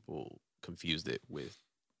maybe people confused it with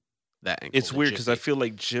that. It's weird because I feel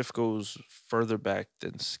like Jif goes further back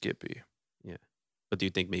than Skippy. Yeah, but do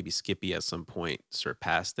you think maybe Skippy at some point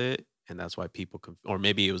surpassed it, and that's why people, or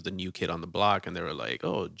maybe it was the new kid on the block, and they were like,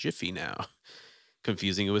 "Oh, Jiffy now."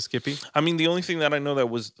 Confusing it with Skippy? I mean, the only thing that I know that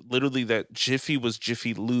was literally that Jiffy was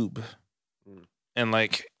Jiffy Lube. And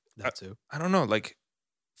like, that too. I don't know. Like,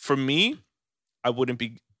 for me, I wouldn't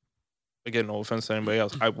be, again, no offense to anybody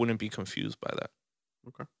else, I wouldn't be confused by that.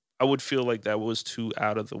 Okay. I would feel like that was too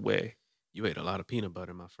out of the way. You ate a lot of peanut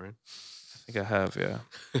butter, my friend. I think I have, yeah.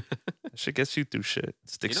 That shit gets you through shit. It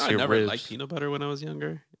sticks to your I never ribs. liked peanut butter when I was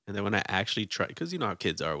younger. And then when I actually tried, because you know how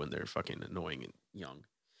kids are when they're fucking annoying and young.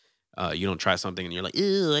 You don't try something and you're like,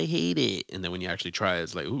 ew, I hate it. And then when you actually try it,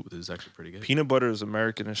 it's like, ooh, this is actually pretty good. Peanut butter is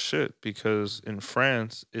American as shit because in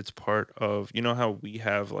France, it's part of, you know how we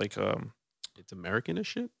have like... It's American as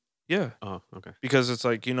shit? Yeah. Oh, okay. Because it's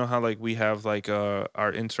like, you know how like we have like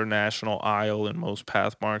our international aisle in most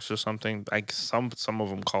pathmarks or something? Like some of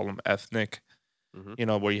them call them ethnic. Mm-hmm. You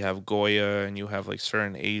know, where you have Goya and you have like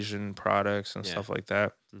certain Asian products and stuff like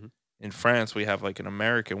that. Mm-hmm. In France, we have like an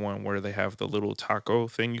American one where they have the little taco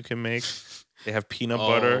thing you can make. They have peanut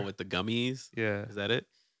butter with the gummies. Yeah, is that it?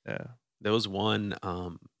 Yeah. There was one.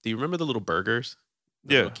 Do you remember the little burgers?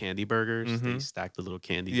 The little candy burgers. Mm-hmm. They stacked the little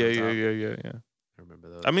candies. Yeah. I remember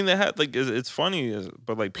those. I mean, they had like it's funny,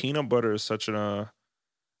 but like peanut butter is such an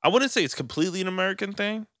I wouldn't say it's completely an American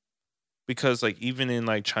thing because like even in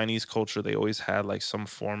like Chinese culture, they always had like some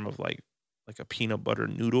form of like a peanut butter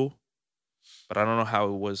noodle, but I don't know how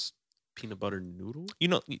it was. Peanut butter noodle?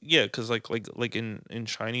 Yeah, because like in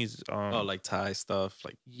Chinese, Oh, like Thai stuff,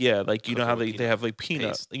 like yeah, like you know cook it how with they peanut have like peanut,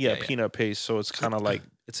 paste. yeah, Yeah, yeah. peanut paste. So it's kind of like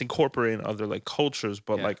it's incorporated in other like cultures,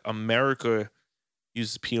 but Yeah. like America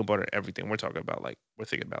uses peanut butter in everything. We're thinking about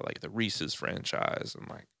like the Reese's franchise and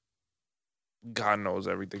like God knows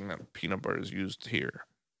everything that peanut butter is used here.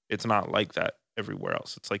 It's not like that everywhere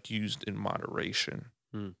else. It's like used in moderation.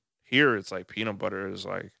 Hmm. Here, it's like peanut butter is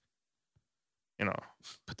like,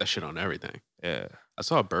 Put that shit on everything. yeah. I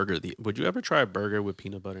saw a burger. Would you ever try a burger with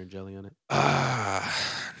peanut butter and jelly on it?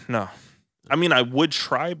 No. I mean, I would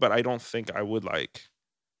try, but I don't think I would like.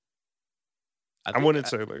 I wouldn't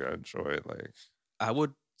say like I enjoy it. Like, I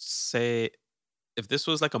would say if this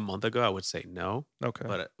was like a month ago, I would say no. okay,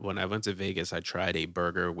 But when I went to Vegas, I tried a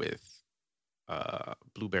burger with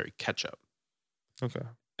blueberry ketchup. okay,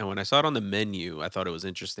 And when I saw it on the menu, I thought it was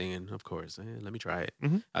interesting. And of course, let me try it.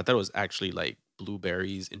 Mhm. I thought it was actually like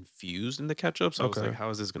blueberries infused in the ketchup. So I was Okay. like, how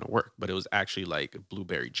is this going to work? But it was actually like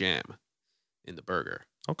blueberry jam in the burger.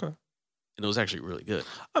 okay. And it was actually really good.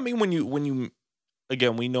 I mean, when you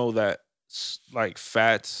again, we know that like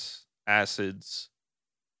fats, acids,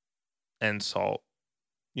 and salt,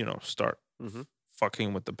 start Mhm.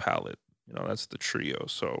 fucking with the palate. That's the trio.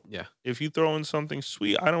 So Yeah. if you throw in something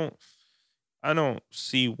sweet, I don't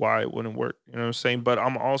see why it wouldn't work. You know what I'm saying? But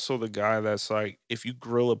I'm also the guy that's like, if you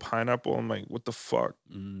grill a pineapple, I'm like, what the fuck?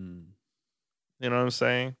 Mm. You know what I'm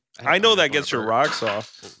saying? had I know that pineapple on a gets your burger. rocks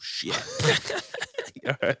off. Oh, shit.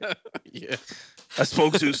 Yeah. I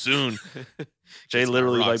spoke too soon. Jay Gets my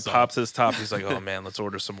literally like rocks off. pops his top. He's like, "Oh man, let's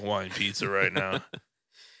order some Hawaiian pizza right now."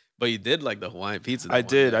 But you did like the Hawaiian pizza. that I one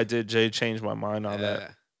did. day. I did. Jay changed my mind on Yeah.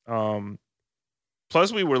 that.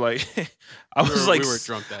 Plus we were like, I We was were- like, we were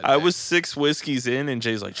drunk that I day. was 6 whiskeys in, and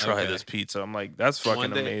Jay's like, "Try Okay. this pizza." I'm like, "That's fucking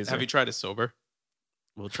One day- amazing." Have you tried it sober?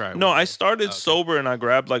 We'll try it. No, one I day. started Okay. sober and I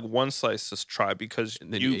grabbed like one slice to try because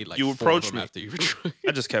And then you ate like you 4 of approached them me. after you were drunk.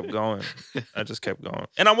 I just kept going.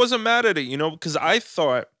 And I wasn't mad at it, because I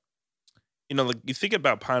thought, like you think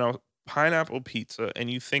about pineapple pizza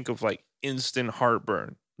and you think of like instant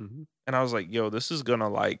heartburn. Mhm. And I was like, yo, this is gonna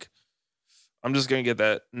I'm just gonna get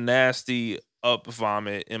that nasty up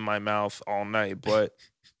vomit in my mouth all night. But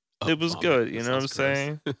it was Vomit. good, That you know what I'm sounds gross.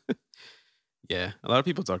 saying? Yeah, a lot of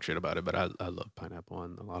people talk shit about it, but I love pineapple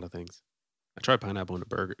on a lot of things. I tried pineapple in a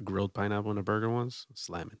burger, grilled pineapple in a burger once.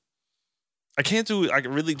 Slamming. I can't do it. I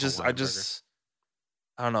really Hawaiian burger.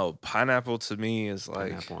 I don't know. Pineapple to me is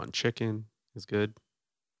like, Pineapple on chicken is good.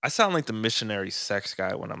 I sound like the missionary sex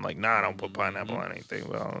guy when I'm like, nah, I don't put pineapple Mhm. on anything.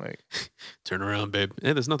 But I'm like, Turn around, babe.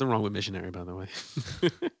 Hey, there's nothing wrong with missionary, by the way.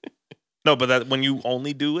 no, but that when you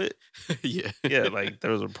only do it, Yeah. yeah, like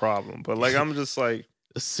there's a problem. But like, I'm just like,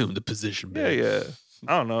 Assume the position, yeah, babe. yeah.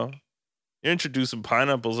 I don't know. You're introducing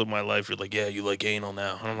pineapples in my life. You're like, yeah, you like anal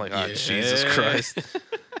now. And I'm like, ah, Jesus Yeah. Christ.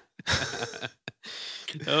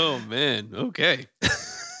 Oh man. Okay.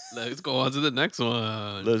 Let's go on to the next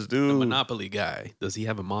one. Let's The do. Monopoly guy. Does he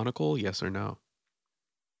have a monocle? Yes or no?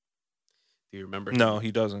 Do you remember him No,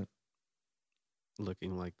 he doesn't.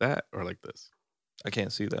 looking like that or like this? I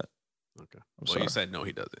can't see that. Okay. I'm Well, sorry. you said no,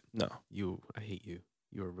 he doesn't. No, I hate you.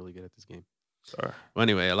 You are really good at this game. sorry. Well,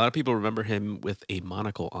 anyway, a lot of people remember him with a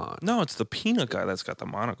monocle on. No, it's the peanut guy that's got the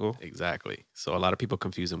monocle. Exactly. So a lot of people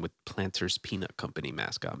confuse him with Planters Peanut Company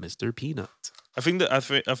mascot, Mr. Peanut. I think that I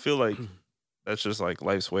feel like that's just like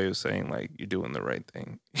life's way of saying like you're doing the right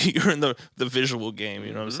thing. You're in the visual game.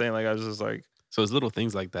 You know what I'm Mhm. saying? Like I was just like, So it's little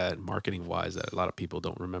things like that, marketing wise, that a lot of people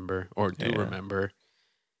don't remember or do Yeah. remember,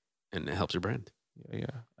 and it helps your brand. yeah,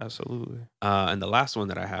 absolutely. And the last one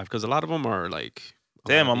that I have, because a lot of them are like, a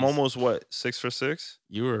lot Damn, of I'm these- almost what 6 for 6.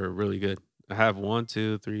 You were really good. I have 1,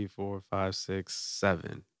 2, 3, 4, 5, 6,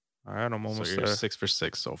 7. All right, I'm almost So you're there. 6 for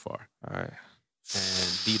 6 so far. All right. And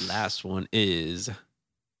the last one is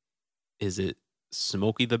it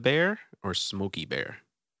Smokey the Bear or Smokey Bear?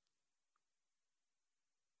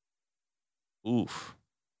 Oof.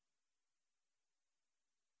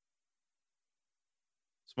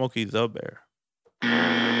 Smokey the Bear.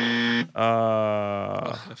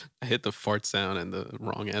 I hit the fart sound and the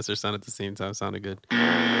wrong answer sound at the same time. Sounded good.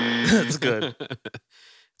 That's good.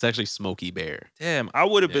 It's actually Smokey Bear. Damn, I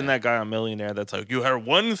would have been Yeah. that guy on Millionaire that's like, you are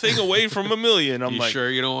one thing away from $1 million. I'm You like, sure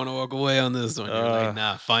you don't want to walk away on this one? You're like,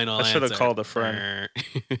 nah, final I shoulda answer. called a friend.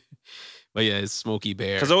 But yeah, it's Smokey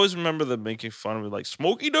Bear. because I always remember them making fun of it, like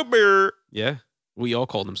Smokey the Bear. Yeah, we all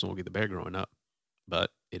called him Smokey the Bear growing up,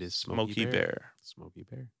 but it is Smokey Smokey Bear. Smokey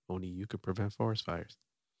Bear. Only you could prevent forest fires.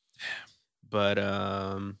 But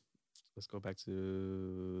let's go back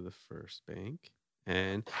to the first bank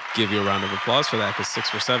and give you a round of applause for that because 6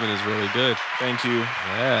 for 7 is really good. Thank you.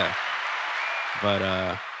 Yeah.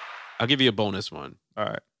 But I'll give you a bonus one. All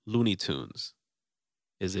right. Looney Tunes.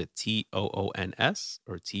 Is it Toons or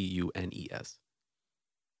Tunes?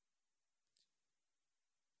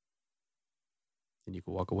 And you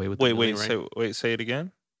can walk away with the million, right? Say it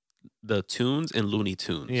again. The Tunes and Looney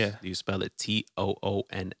Tunes. Yeah. Do you spell it Toons or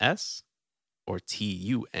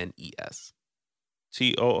Tunes?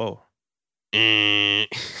 Too. Damn.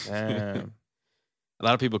 Damn. A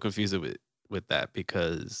lot of people confuse it with that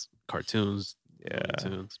because cartoons, Yeah. Looney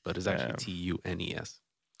Tunes, but it's actually Tunes.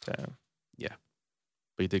 Damn.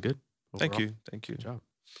 But you did good. Thank overall. you. Thank you. Good job.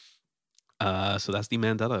 So that's the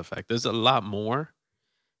Mandela effect. There's a lot more.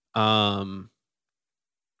 There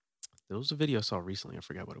was a video I saw recently. I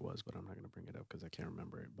forgot what it was, but I'm not gonna bring it up because I can't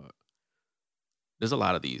remember it. But there's a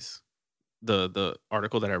lot of these. The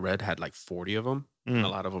article that I read had like 40 of them. And a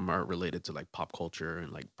lot of them are related to like pop culture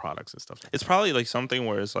and like products and stuff like It's that. probably like something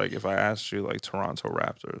where it's like if I asked you like Toronto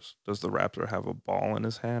Raptors, does the Raptor have a ball in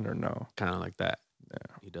his hand or no? Kind of like that.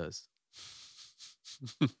 Yeah. He does.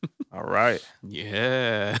 All right.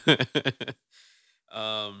 Yeah.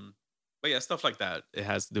 But yeah, stuff like that. It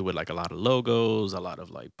has to do with like a lot of logos, a lot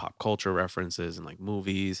of like pop culture references and like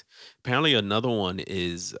movies. Apparently another one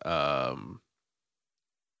is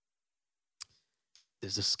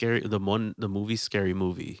there's the movie Scary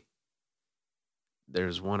Movie.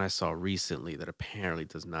 There's one I saw recently that apparently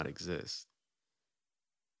does not exist.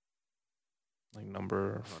 Like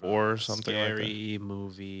number Hold 4 on. or something like that. Scary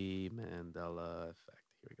Movie Mandela effect.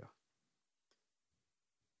 Here we go.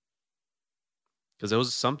 Because there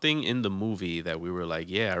was something in the movie that we were like,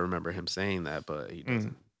 yeah, I remember him saying that, but he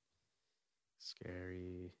doesn't.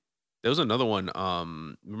 Scary. There was another one.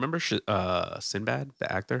 Remember Sinbad,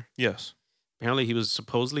 the actor? Yes. Apparently, he was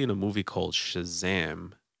supposedly in a movie called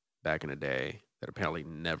Shazam back in the day that apparently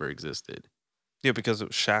never existed. Yeah, because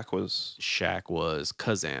Shaq was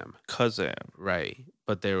Kazam. Kazam. Right.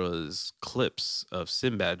 But there was clips of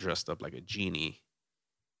Sinbad dressed up like a genie.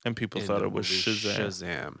 And people in thought the it was movie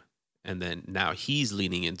Shazam. And then now he's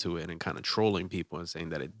leaning into it and kind of trolling people and saying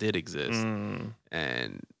that it did exist.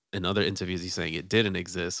 And in other interviews, he's saying it didn't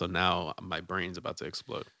exist. So now my brain's about to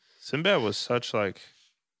explode. Sinbad was such like,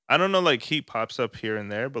 I don't know, like he pops up here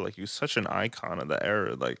and there, but like he was such an icon of the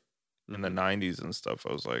era, like in the 90s and stuff.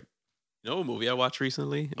 I was like, you know what movie I watched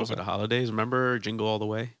recently What's over that? the holidays? Remember Jingle All the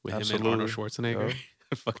Way with him and Arnold Absolutely. Schwarzenegger? Yup.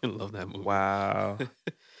 I fucking love that movie. wow.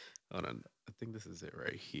 Hold on. I think this is it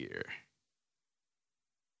right here.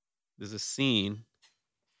 There's a scene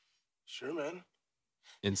Sure, man.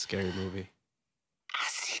 in Scary Movie. I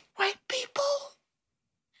see white people.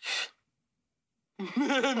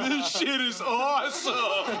 Man, this shit is awesome.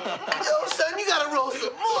 Yo, son, you gotta roll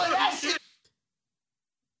some more. That shit.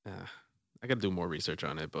 I got to do more research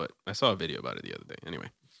on it, but I saw a video about it the other day. Anyway,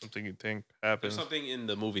 Something you think happens. there's something in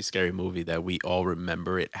the movie Scary Movie that we all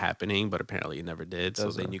remember it happening, but apparently it never did. So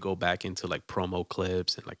then you go back into like promo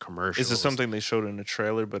clips and like commercials. Is it something they showed in the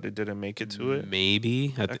trailer, but it didn't make it to it? Maybe.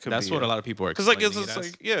 That could That's be what it. a lot of people are Because like explaining it's it as.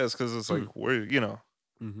 like it's because it's like we're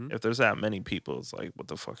Mhm. if there's that many people, it's like what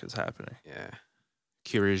the fuck is happening? Yeah.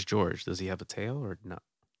 Curious George, does he have a tail or not?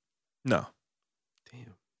 No,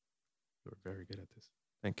 Damn. We're very good at this.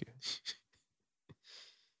 thank you.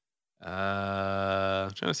 I'm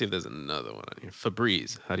trying to see if there's another one on here.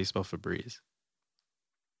 Febreze. How do you spell Febreze?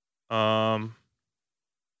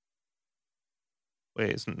 Wait,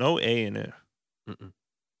 it's no A in it. Mm-mm.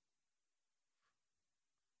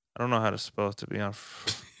 I don't know how to spell it to be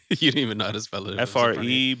honest. You didn't even know how to spell it.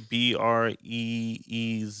 FREBREZE.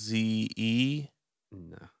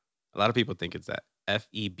 No. A lot of people think it's that.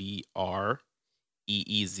 FEBREEZE.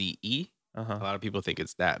 A lot of people think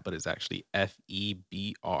it's that, but it's actually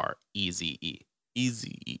FEBREZE. Easy.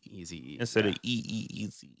 Easy. Instead of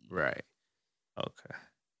easy. Right. Okay.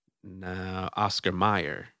 Now, Oscar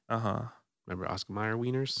Mayer. Uh-huh. Remember Oscar Mayer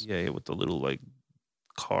wieners? Yeah, with the little like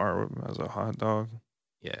car as a hot dog.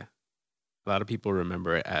 Yeah. A lot of people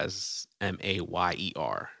remember it as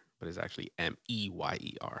MAYER, but it's actually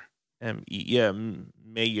MEYER. Yeah,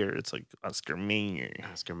 Mayer. It's like Oscar Mayer.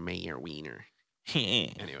 Oscar Mayer wiener.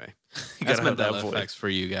 Anyway, Anyway, you that's gotta have that Mandela voice. effects for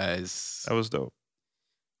you guys. That was dope.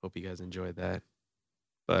 Hope you guys enjoyed that.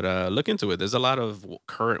 But look into it. There's a lot of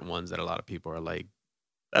current ones that a lot of people are like.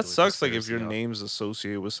 That doing sucks. Like if conspiracy your of. name's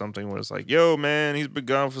associated with something where it's like, yo, man, he's been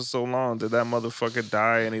gone for so long. Did that motherfucker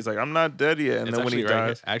die? And he's like, I'm not dead yet. And It's then when he actually right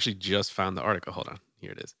here. dies, I actually just found the article. Hold on.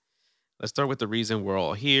 Here it is. Let's start with the reason we're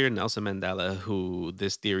all here. Nelson Mandela, who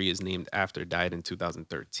this theory is named after, died in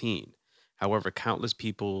 2013. However, countless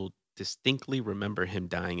people distinctly remember him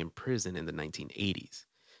dying in prison in the 1980s.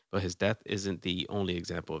 But his death isn't the only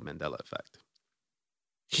example of Mandela effect.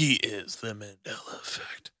 He is the Mandela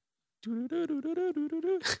effect. And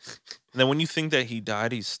then when you think that he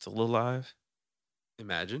died, he's still alive.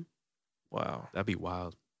 Imagine. Wow. That'd be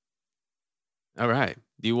wild. All right.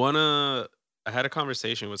 Do you want to... I had a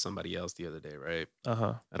conversation with somebody else the other day, right?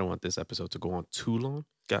 Uh-huh. I don't want this episode to go on too long.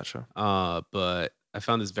 Gotcha. But I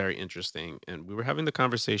found this very interesting. And we were having the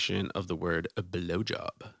conversation of the word a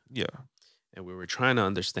blowjob. Yeah. And we were trying to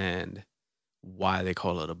understand why they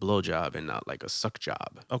call it a blowjob and not like a suck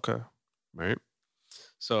job. Okay. Right?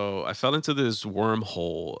 So I fell into this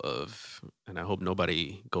wormhole of, and I hope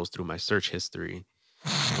nobody goes through my search history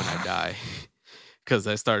when I die, because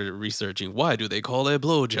I started researching why do they call it a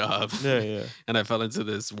blowjob? Yeah. And I fell into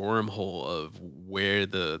this wormhole of where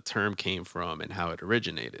the term came from and how it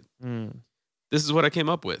originated. This is what I came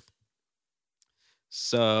up with.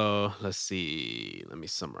 So let's see. Let me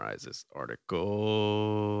summarize this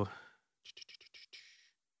article.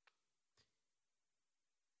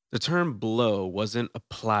 The term blow wasn't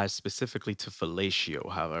applied specifically to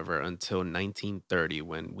fellatio, however, until 1930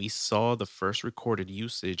 when we saw the first recorded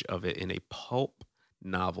usage of it in a pulp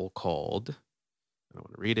novel called, I don't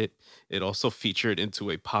want to read it. It also featured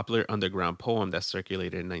into a popular underground poem that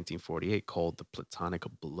circulated in 1948 called The Platonic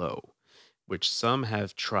Blow, which some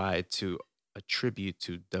have tried to attribute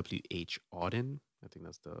to W.H. Auden. I think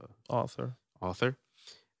that's the author.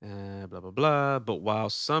 Blah, blah, blah. But while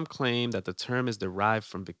some claim that the term is derived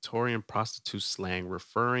from Victorian prostitute slang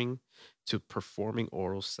referring to performing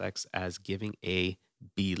oral sex as giving a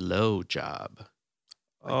below job.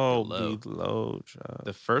 Below job.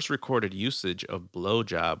 The first recorded usage of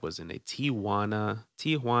blowjob was in a Tijuana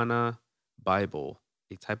Bible,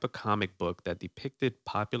 a type of comic book that depicted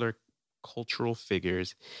popular cultural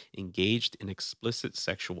figures engaged in explicit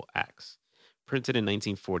sexual acts. Printed in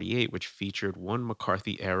 1948, which featured one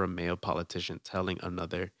McCarthy-era male politician telling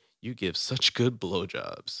another, "You give such good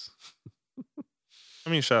blowjobs." I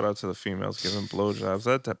mean, shout out to the females giving blowjobs.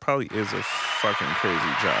 That probably is a fucking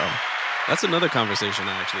crazy job. That's another conversation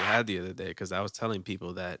I actually had the other day because I was telling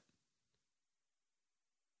people that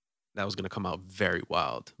was going to come out very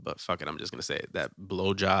wild. But fuck it, I'm just going to say it, that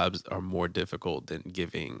blowjobs are more difficult than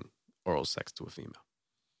giving oral sex to a female.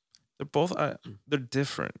 They're both, they're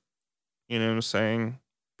different. You know what I'm saying?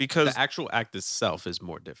 Because the actual act itself is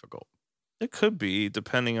more difficult. It could be,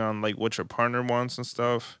 depending on like what your partner wants and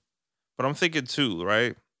stuff. But I'm thinking too,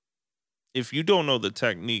 right? If you don't know the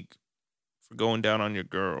technique for going down on your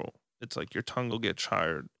girl, it's like your tongue will get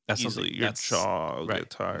tired easily. Your jaw will get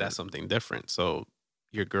tired. That's something different. So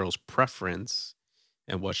your girl's preference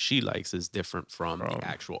and what she likes is different from the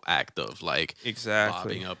actual act of like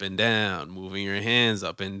bobbing up and down, moving your hands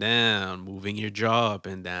up and down, moving your jaw up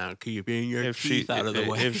and down, keeping your teeth out of the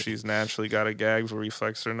way. If she's naturally got a gag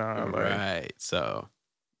reflex or not. Right. So,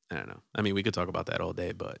 I don't know. I mean, we could talk about that all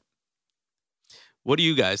day, but what do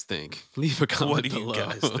you guys think? Leave a comment below. What do you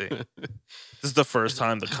guys think? This is the first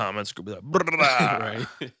time the comments could be like, right.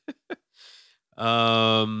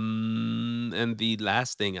 And the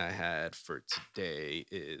last thing I had for today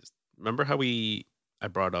is, remember how I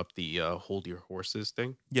brought up the hold your horses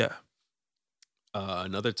thing? Yeah.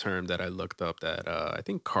 Another term that I looked up that I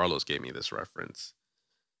think Carlos gave me this reference.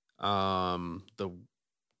 The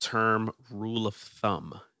term rule of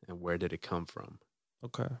thumb, and where did it come from?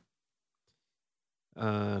 Okay.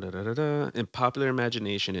 In popular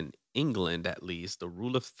imagination in England, at least, the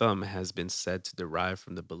rule of thumb has been said to derive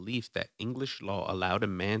from the belief that English law allowed a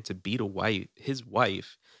man to beat his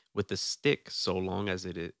wife with a stick so long as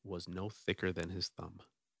it was no thicker than his thumb.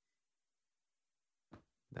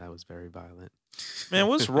 That was very violent. Man,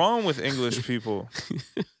 what's wrong with English people?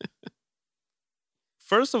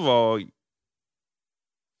 First of all,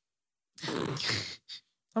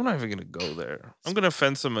 I'm not even going to go there. I'm going to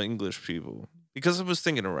offend some English people. Because I was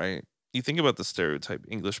thinking, right? You think about the stereotype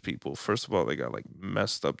English people. First of all, they got like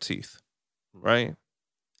messed up teeth, right?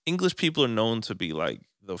 English people are known to be like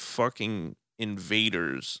the fucking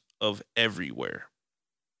invaders of everywhere.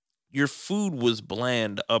 Your food was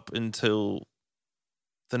bland up until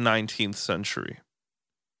the 19th century.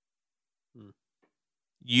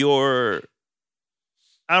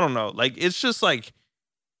 I don't know, like it's just like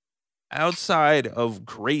outside of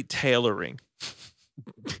great tailoring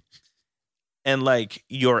and like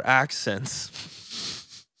your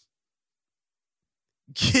accents,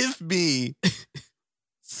 give me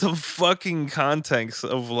some fucking context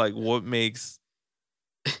of like what makes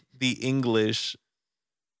the English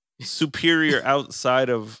superior outside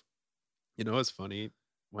of. You know what's funny?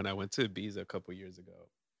 When I went to Ibiza a couple years ago,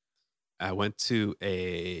 I went to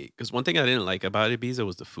because one thing I didn't like about Ibiza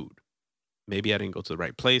was the food. Maybe I didn't go to the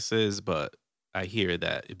right places, but I hear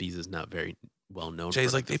that Ibiza is not very well known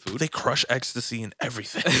Jay's for like the food. they crush ecstasy and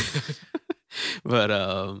everything.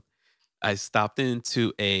 But I stopped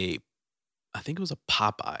into I think it was a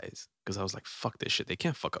Popeyes because I was like, fuck this shit. They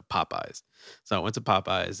can't fuck up Popeyes. So I went to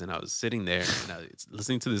Popeyes and I was sitting there and I was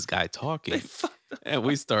listening to this guy talking. And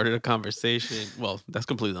we started a conversation. Well, that's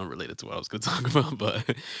completely unrelated to what I was going to talk about. But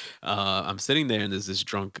I'm sitting there and there's this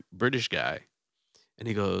drunk British guy. And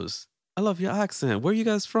he goes, I love your accent. Where are you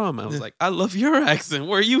guys from? I was like, I love your accent.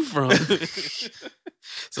 Where are you from?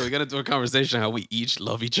 So we got into a conversation how we each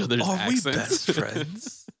love each other's accents. Are we best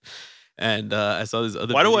friends? And I saw this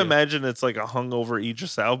other Why video. do I imagine it's like a hungover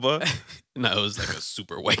Idris Elba? No, it was like a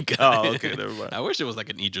super white guy. Oh, okay, never mind. I wish it was like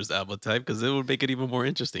an Idris Elba type because it would make it even more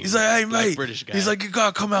interesting. He's like, hey, Black mate. British guy. He's like, you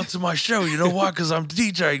got to come out to my show. You know why? Because I'm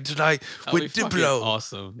DJing tonight That'd be with fucking Diplo.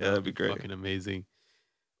 awesome. Yeah, that'd be great. Fucking amazing.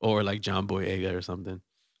 Or like John Boyega or something.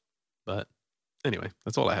 But anyway,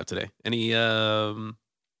 that's all I have today. Any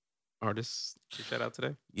artists to shout out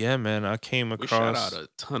today? Yeah, man. I came We shout across. out a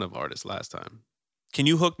ton of artists last time. Can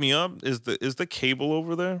you hook me up? Is the cable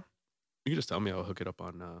over there? You can just tell me. I'll hook it up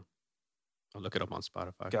on. I'll look it up on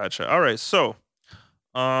Spotify. Gotcha. All right. So,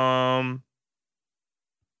 I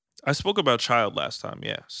spoke about Child last time.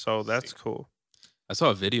 Yeah. So that's cool. I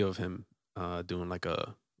saw a video of him doing like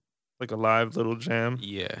a live little jam.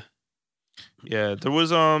 Yeah. Yeah. There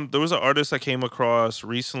was an artist I came across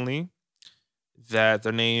recently that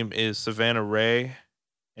their name is Savannah Ray,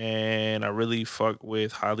 and I really fuck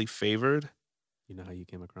with Highly Favored. You know how you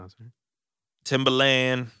came across her?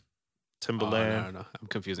 Timbaland. Oh, no. I'm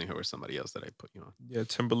confusing her with somebody else that I put you on. Yeah,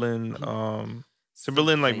 Timbaland.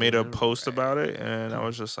 Timbaland like made a post about it, and I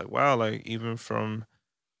was just like, wow, like even from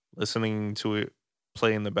listening to it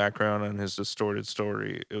play in the background on his distorted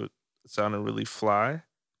story, it sounded really fly.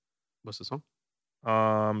 What's the song?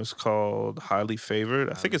 It's called Highly Favored.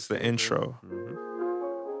 I think it's the intro. Mm-hmm.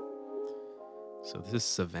 So this is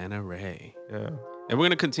Savannah Ray. Yeah. And we're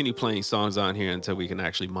going to continue playing songs on here until we can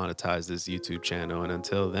actually monetize this YouTube channel. And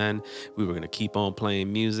until then, we were going to keep on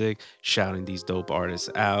playing music, shouting these dope artists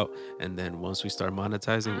out. And then once we start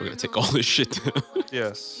monetizing, we're going to take all this shit down.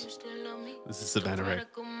 Yes. This is Savannah Ray.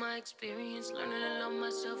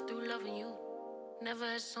 Never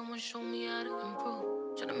had someone show me how to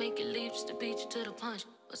improve. Try to make it leave just to beat you to the punch.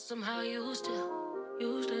 But somehow you still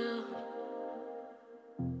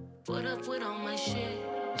put up with all my shit.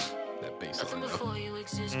 That bass Nothing line, before you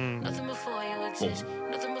exist. Nothing before you exist.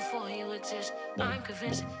 Nothing before you exist. I'm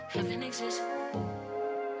convinced heaven exists.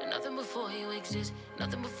 And nothing before you exist.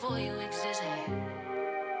 Nothing before you exist. Hey.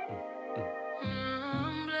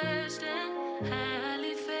 I'm blessed and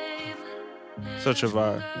highly favored. Such a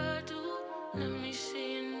vibe.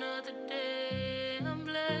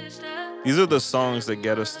 These are the songs that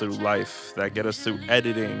get us through life, that get us through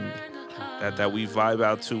editing, that we vibe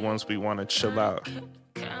out to once we want to chill out.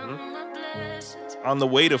 On the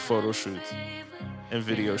way to photo shoots and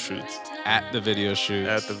video shoots. At the video shoots.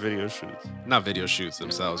 At the video shoots. Not video shoots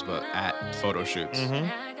themselves, but at photo shoots. Mm-hmm.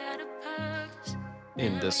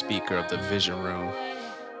 In the speaker of the vision room.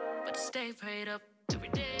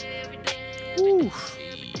 Ooh,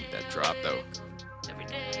 that drop though.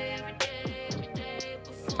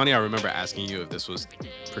 Funny, I remember asking you if this was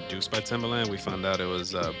produced by Timbaland. We found out it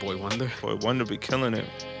was Boy Wonder. Boy Wonder be killing it.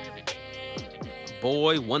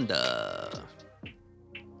 Boy Wonder.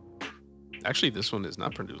 Actually, this one is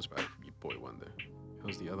not produced by Boy Wonder. It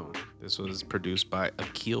was the other one. This was produced by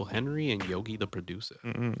Akil Henry and Yogi the Producer.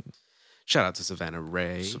 Mm-hmm. Shout out to Savannah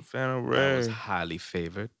Ray. Savannah That Ray. was highly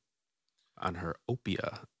favored on her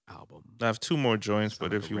Opia album. I have two more joints, but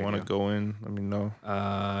Sound if like you a want to radio. go in, let me know.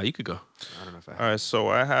 You could go. I don't know if I have. All right, so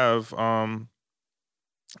I have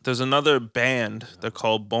there's another band. They're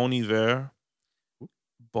called Bon Iver.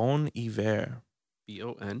 Bon Iver.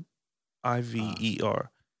 B-O-N. Iver.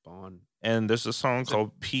 Bon. And there's a song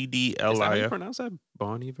called Is that how you PDLIF. pronounce that?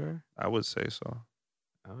 Bon Iver? I would say so.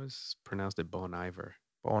 I always pronounced it Bon Iver.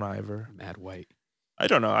 Bon Iver. Mad white. I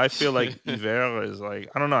don't know. I feel like Iver is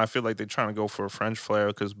like, I don't know. I feel like they're trying to go for a French flair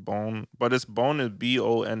because Bon, but it's Bon is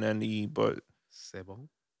B-O-N-N-E, but C'est bon?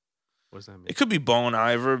 What does that mean? it could be Bon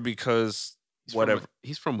Iver because He's whatever.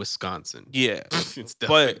 He's from Wisconsin. Yeah. It's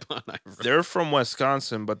definitely Bon Iver. They're from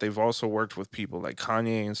Wisconsin, but they've also worked with people like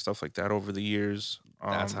Kanye and stuff like that over the years.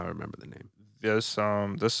 That's how I remember the name. This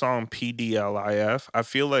song PDLIF. I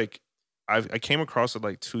feel like I came across it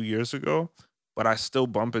like 2 years ago, but I still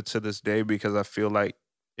bump it to this day because I feel like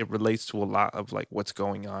it relates to a lot of like what's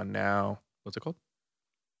going on now. What's it called?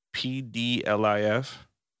 PDLIF.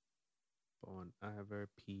 Bon Iver,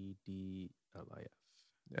 PDLIF.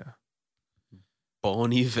 Yeah.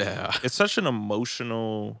 Bon Iver. It's such an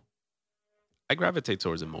emotional. I gravitate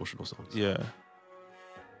towards emotional songs. Yeah.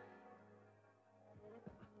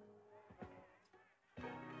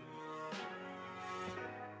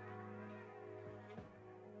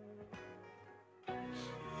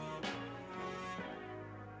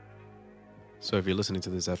 So if you're listening to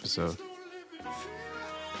this episode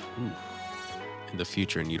in the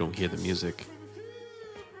future and you don't hear the music,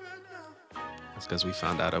 that's because we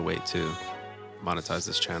found out a way to monetize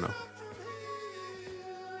this channel.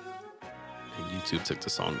 And YouTube took the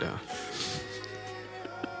song down.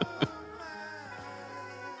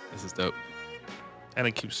 This is dope. And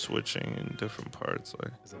it keeps switching in different parts.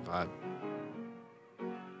 Like, It's a vibe.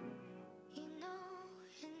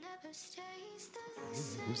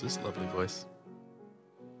 Who's this lovely voice?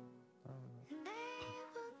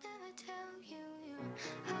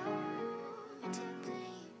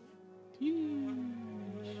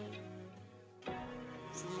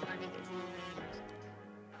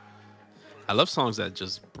 I love songs that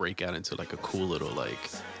just break out into like a cool little like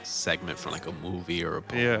segment from like a movie or a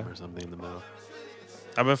poem or something in the middle.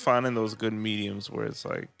 I've been finding those good mediums where it's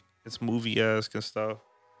like it's movie-esque and stuff.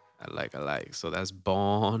 I like. So that's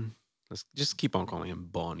Bon. Let's just keep on calling him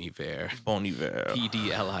Bon Iver. Bon Iver.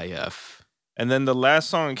 PDLIF. And then the last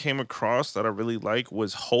song I came across that I really like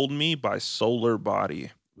was Hold Me by Solar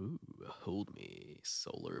Body. Ooh, Hold Me,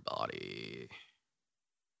 Solar Body.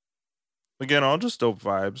 Again, all just dope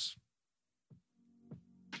vibes.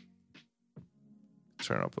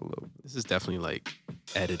 Turn up a little bit. This is definitely like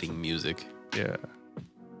editing music. Yeah.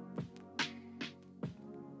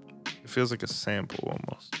 It feels like a sample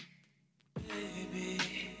almost.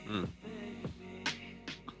 Mm.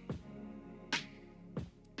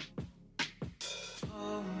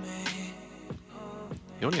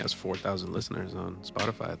 He only has 4,000 listeners on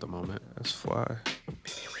Spotify at the moment. That's fly.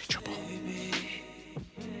 Maybe reachable.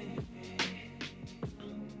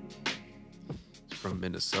 He's from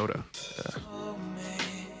Minnesota. Yeah.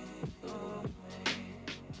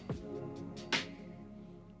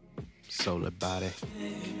 Solar Body.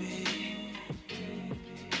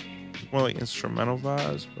 More like instrumental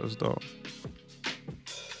vibes, but it's dope.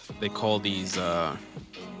 They call these and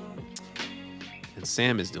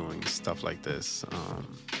Sam is doing stuff like this.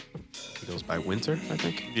 He goes by Winter, I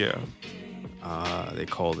think. Yeah. They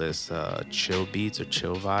call this chill beats or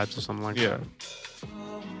chill vibes or something like Yeah. that.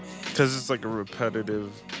 Because it's like a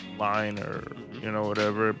repetitive line or, you know,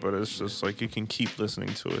 whatever, but it's just like you can keep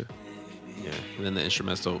listening to it. Yeah. And then the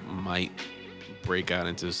instrumental might break out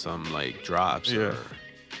into some like drops. Yeah. Or,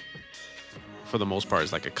 for the most part,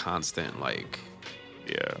 it's like a constant like.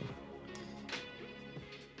 Yeah.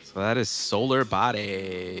 So that is Solar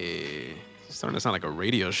Body. It's starting to sound like a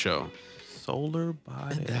radio show. Solar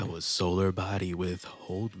Body. And that was Solar Body with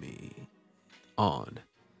Hold Me on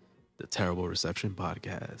the Terrible Reception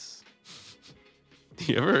Podcast.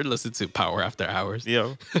 You ever listen to Power After Hours?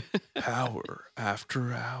 Yo. Power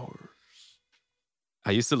After Hours.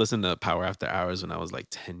 I used to listen to Power After Hours when I was like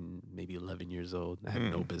 10, maybe 11 years old. I had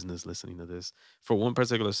no business listening to this for one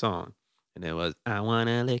particular song. And it was, I want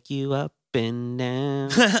to lick you up and down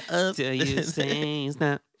till you say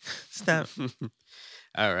stop. Stop.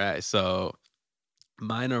 All right. So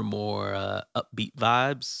mine are more upbeat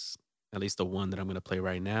vibes. At least the one that I'm going to play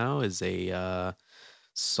right now is a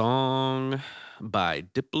song by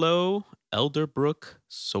Diplo, Elderbrook,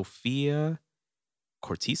 Sophia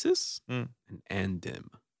Cortesis, and Andim.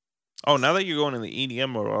 Oh, now that you're going in the EDM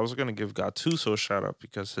mode, I was going to give Gattuso a shout out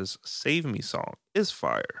because his Save Me song is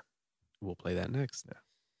fire. We'll play that next. Yeah.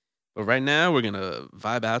 But right now, we're going to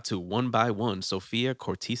vibe out to One by One, Sophia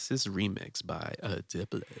Cortesis remix by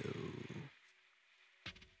Diplo.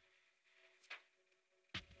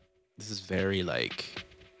 This is very like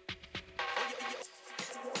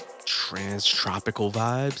trans-tropical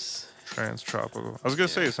vibes. Trans-tropical. I was going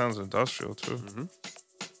to say it sounds industrial too. Mm-hmm.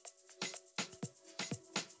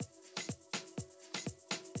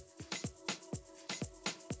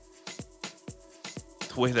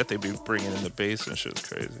 The way that they be bringing in the bass and shit is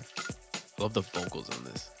crazy. Love the vocals on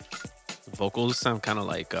this. The vocals sound kind of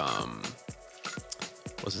like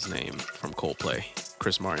what's his name from Coldplay,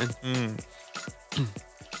 Chris Martin.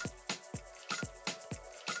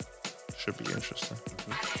 Should be interesting.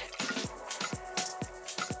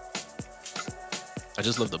 I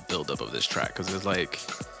just love the buildup of this track because it's like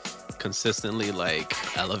consistently like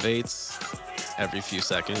elevates every few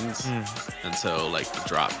seconds until like the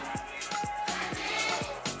drop.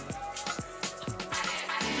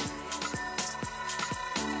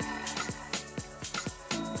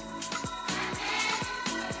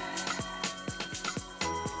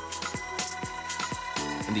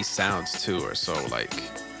 And these sounds too are so like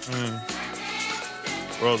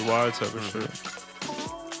worldwide type of shit.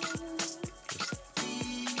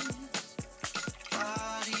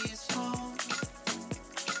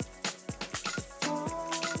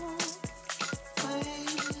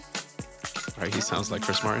 Right, he sounds like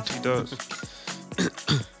Chris Martin. He does.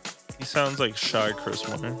 He sounds like shy Chris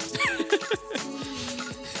Martin.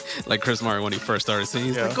 Like Chris Martin when he first started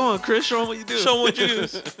singing. He's like, "Go on, Chris, show him what you do. Show him what you do."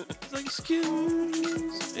 He's like,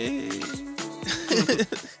 "Excuse me."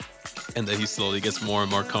 And then he slowly gets more and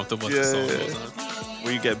more comfortable as the song goes on.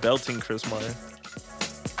 Where you get belting Chris Martin.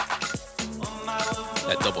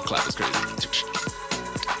 That double clap is crazy.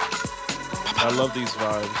 I love these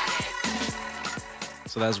vibes.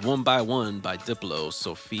 So that's One by One by Diplo,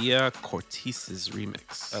 Sofia Cortez's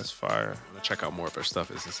remix. That's fire. I'm gonna check out more of her stuff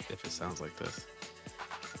if it sounds like this.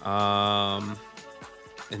 And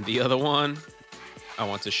the other one I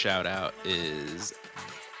want to shout out is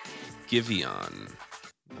Giveon.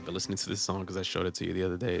 I've been listening to this song because I showed it to you the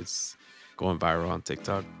other day. It's going viral on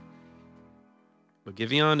TikTok. But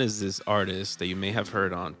Giveon is this artist that you may have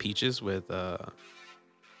heard on Peaches with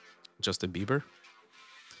Justin Bieber.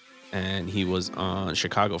 And he was on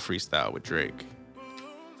Chicago Freestyle with Drake.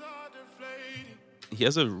 He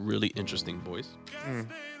has a really interesting voice.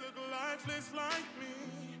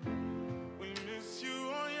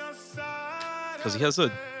 Because he has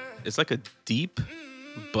it's like a deep,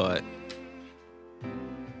 but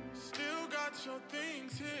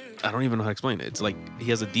I don't even know how to explain it. It's like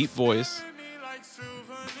he has a deep voice,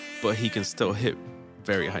 but he can still hit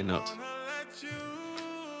very high notes.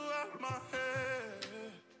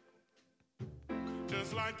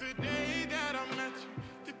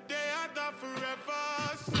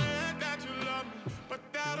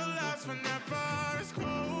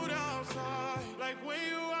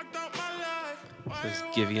 This is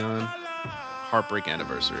Giveon, Heartbreak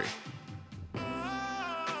Anniversary.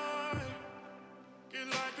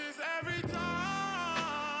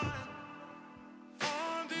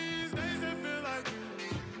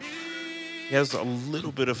 He has a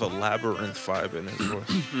little bit of a labyrinth vibe in his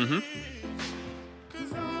voice.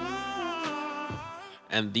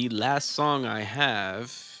 And the last song I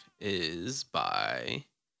have is by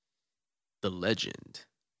the legend,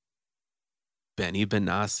 Benny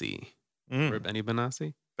Benassi. Remember Benny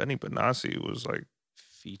Benassi? Benny Benassi was like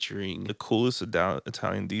featuring the coolest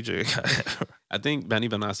Italian DJ ever. I think Benny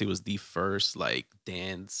Benassi was the first like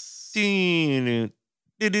dance. Yo,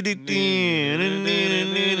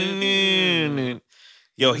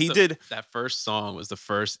 he did that first song was the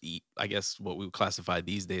first, I guess, what we would classify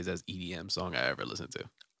these days as EDM song I ever listened to.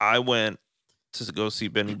 I went to go see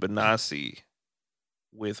Benny Benassi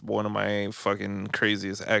with one of my fucking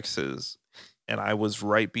craziest exes, and I was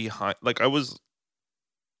right behind. Like I was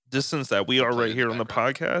distance that we are right here on the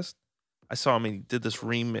podcast. I saw him and he did this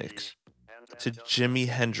remix to Jimi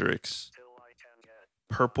Hendrix.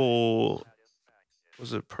 Purple,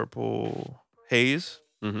 was it Purple Haze?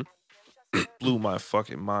 Blew my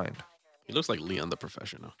fucking mind. He looks like Leon the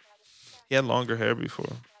Professional. He had longer hair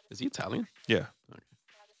before. Is he Italian? Yeah. Okay.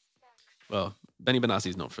 Well, Benny Benassi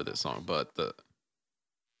is known for this song, but have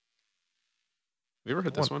you ever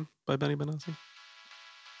heard this one by Benny Benassi?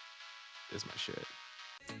 It's my shit.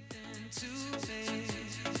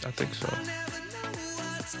 I think so.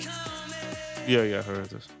 Yeah, I heard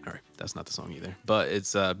this. All right, that's not the song either. But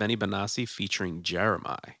it's Benny Benassi featuring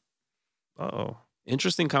Jeremiah. Uh-oh.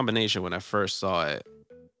 Interesting combination when I first saw it,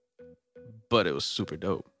 but it was super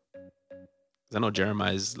dope. I know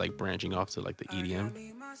Jeremiah is like branching off to like the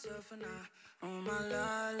EDM.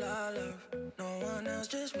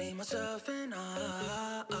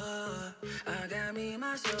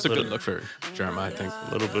 It's a good look for Jeremiah, I think.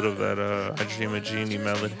 A little bit of that I Dream of Jeannie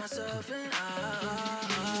melody.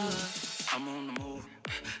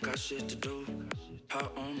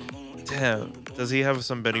 Damn, does he have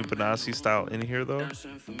some Benny Benassi style in here though?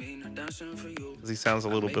 Because he sounds a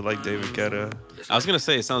little bit like David Guetta. I was gonna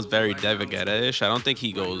say it sounds very David Guetta-ish. I don't think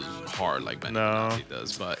he goes hard like Benny Benassi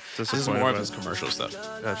does, but this is more of his commercial stuff.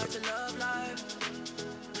 Gotcha.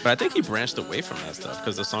 But I think he branched away from that stuff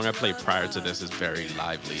because the song I played prior to this is very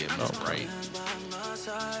lively and bright.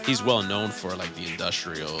 He's well known for like the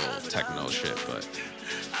industrial techno shit, but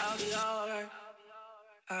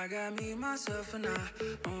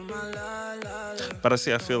I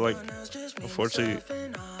see. I feel like, unfortunately,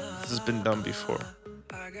 this has been done before.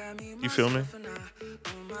 You feel me?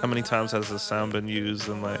 How many times has this sound been used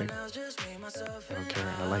and like? I don't care.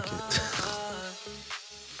 I like it.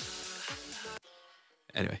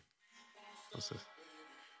 Anyway, what's this?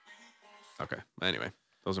 Okay. Anyway,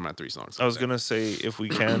 Those are my 3 songs. I was gonna say, if we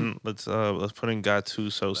can, let's put in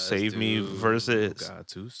Gattuso, Save Me versus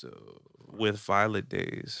Gattuso with Violet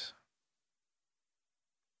Days.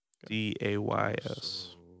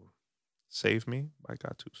 DAYS. Save Me by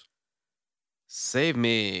Gattuso. Save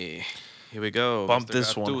Me. Here we go. Bump Mr.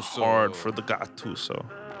 this one Gattuso. hard for the Gattuso.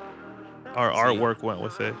 Our artwork went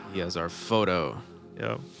with it. He has our photo.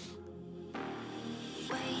 Yep.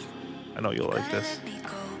 I know you'll like this.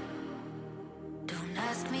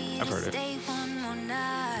 I've heard it.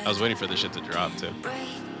 I was waiting for this shit to drop too.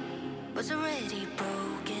 Was already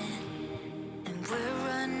broken, and we're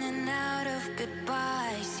running out of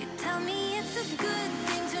goodbyes. You tell me it's a good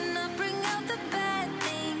thing to not bring out the bad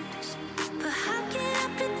things, but how can I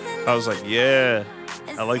pretend? I was like, yeah,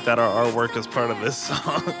 I like that our artwork is part of this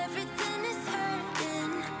song. Everything is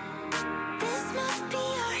hurting. This must be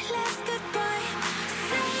our last goodbye.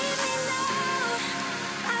 Save me now.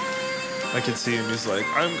 I really need I can see him. He's like,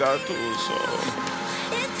 I'm Gattuso.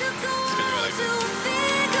 it took a while to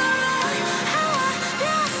figure out how I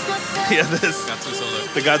lost myself. Yeah, this. Gattuso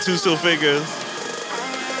look. The Gattuso figures.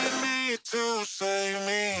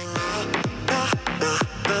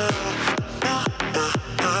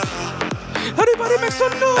 Everybody make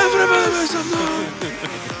some noise. Everybody make some noise.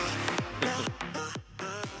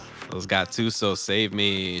 Those Gattuso Save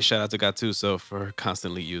Me. Shout out to Gattuso for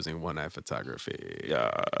constantly using one eye photography.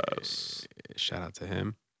 Yes. Shout out to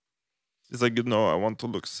him. He's like, no, I want to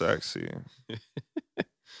look sexy.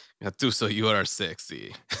 Gattuso, you are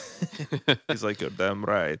sexy. He's like, you're damn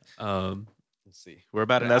right. Let's see. We're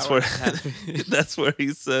about And an that's hour where and a half. that's where he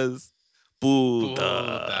says, Buddha.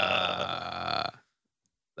 Buddha.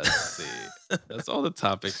 Let's see. That's all the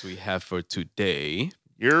topics we have for today.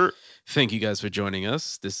 Thank you guys for joining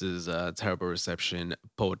us. This is Terrible Reception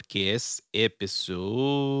Podcast,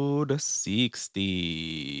 episode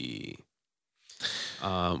 60.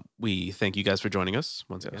 We thank you guys for joining us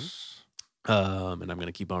once again. And I'm going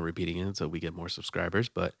to keep on repeating it until we get more subscribers,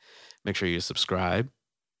 but make sure you subscribe.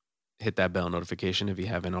 Hit that bell notification if you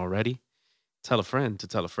haven't already. Tell a friend to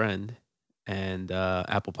tell a friend. And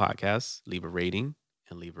Apple Podcasts, leave a rating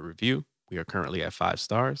and leave a review. We are currently at 5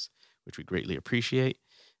 stars, which we greatly appreciate.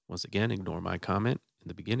 Once again, ignore my comment in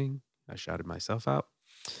the beginning. I shouted myself out.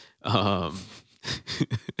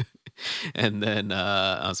 And then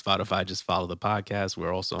on Spotify, just follow the podcast.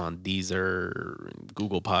 We're also on Deezer,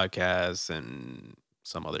 Google Podcasts, and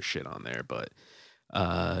some other shit on there. But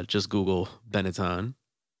just Google Benetton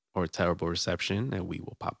or Terrible Reception, and we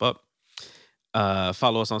will pop up.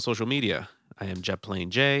 Follow us on social media. I am JetPlane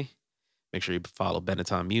J. Make sure you follow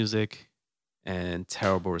Benetton Music and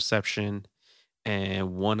Terrible Reception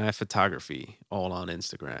and One Eye Photography, all on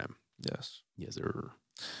Instagram. Yes. Yes, sir.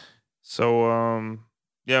 So,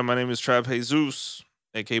 yeah, my name is Trav Jesus,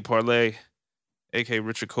 a.k.a. Parlay, a.k.a.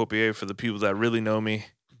 Richard Copier for the people that really know me.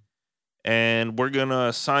 And we're going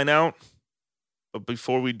to sign out. But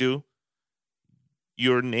before we do,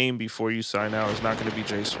 your name before you sign out is not going to be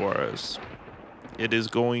Jay Suarez. It is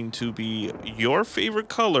going to be your favorite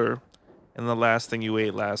color and the last thing you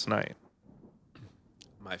ate last night.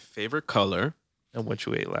 My favorite color. And what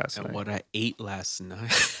you ate last night. And what I ate last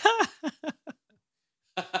night.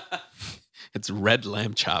 It's red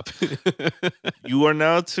lamb chop. You are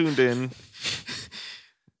now tuned in.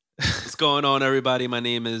 What's going on, everybody? My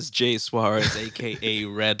name is Jay Suarez, a.k.a.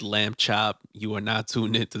 Red Lamb Chop. You are not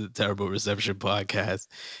tuned into the Terrible Reception Podcast.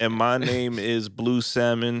 And my name is Blue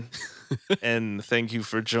Salmon. And thank you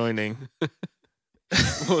for joining.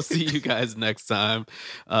 We'll see you guys next time.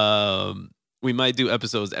 We might do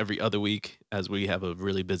episodes every other week as we have a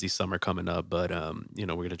really busy summer coming up. But, we're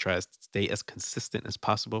going to try to stay as consistent as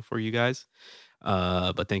possible for you guys.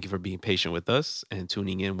 But thank you for being patient with us and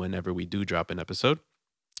tuning in whenever we do drop an episode.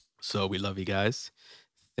 So we love you guys.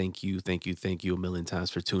 Thank you a million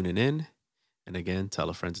times for tuning in. And again, tell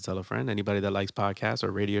a friend to tell a friend. Anybody that likes podcasts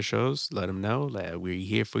or radio shows, let them know that we're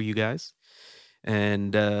here for you guys.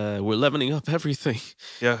 And we're leveling up everything.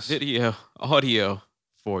 Yes. Video, audio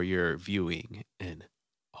for your viewing and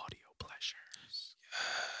audio pleasures.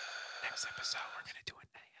 Next episode, we're going to do an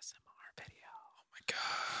ASMR video. Oh, my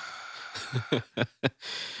God.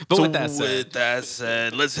 But so with that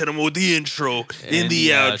said, let's hit him with the intro in the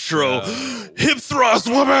the outro. outro. Hip thrust,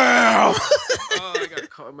 wha-bam! Oh, I got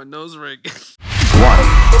caught in my nose ring. One.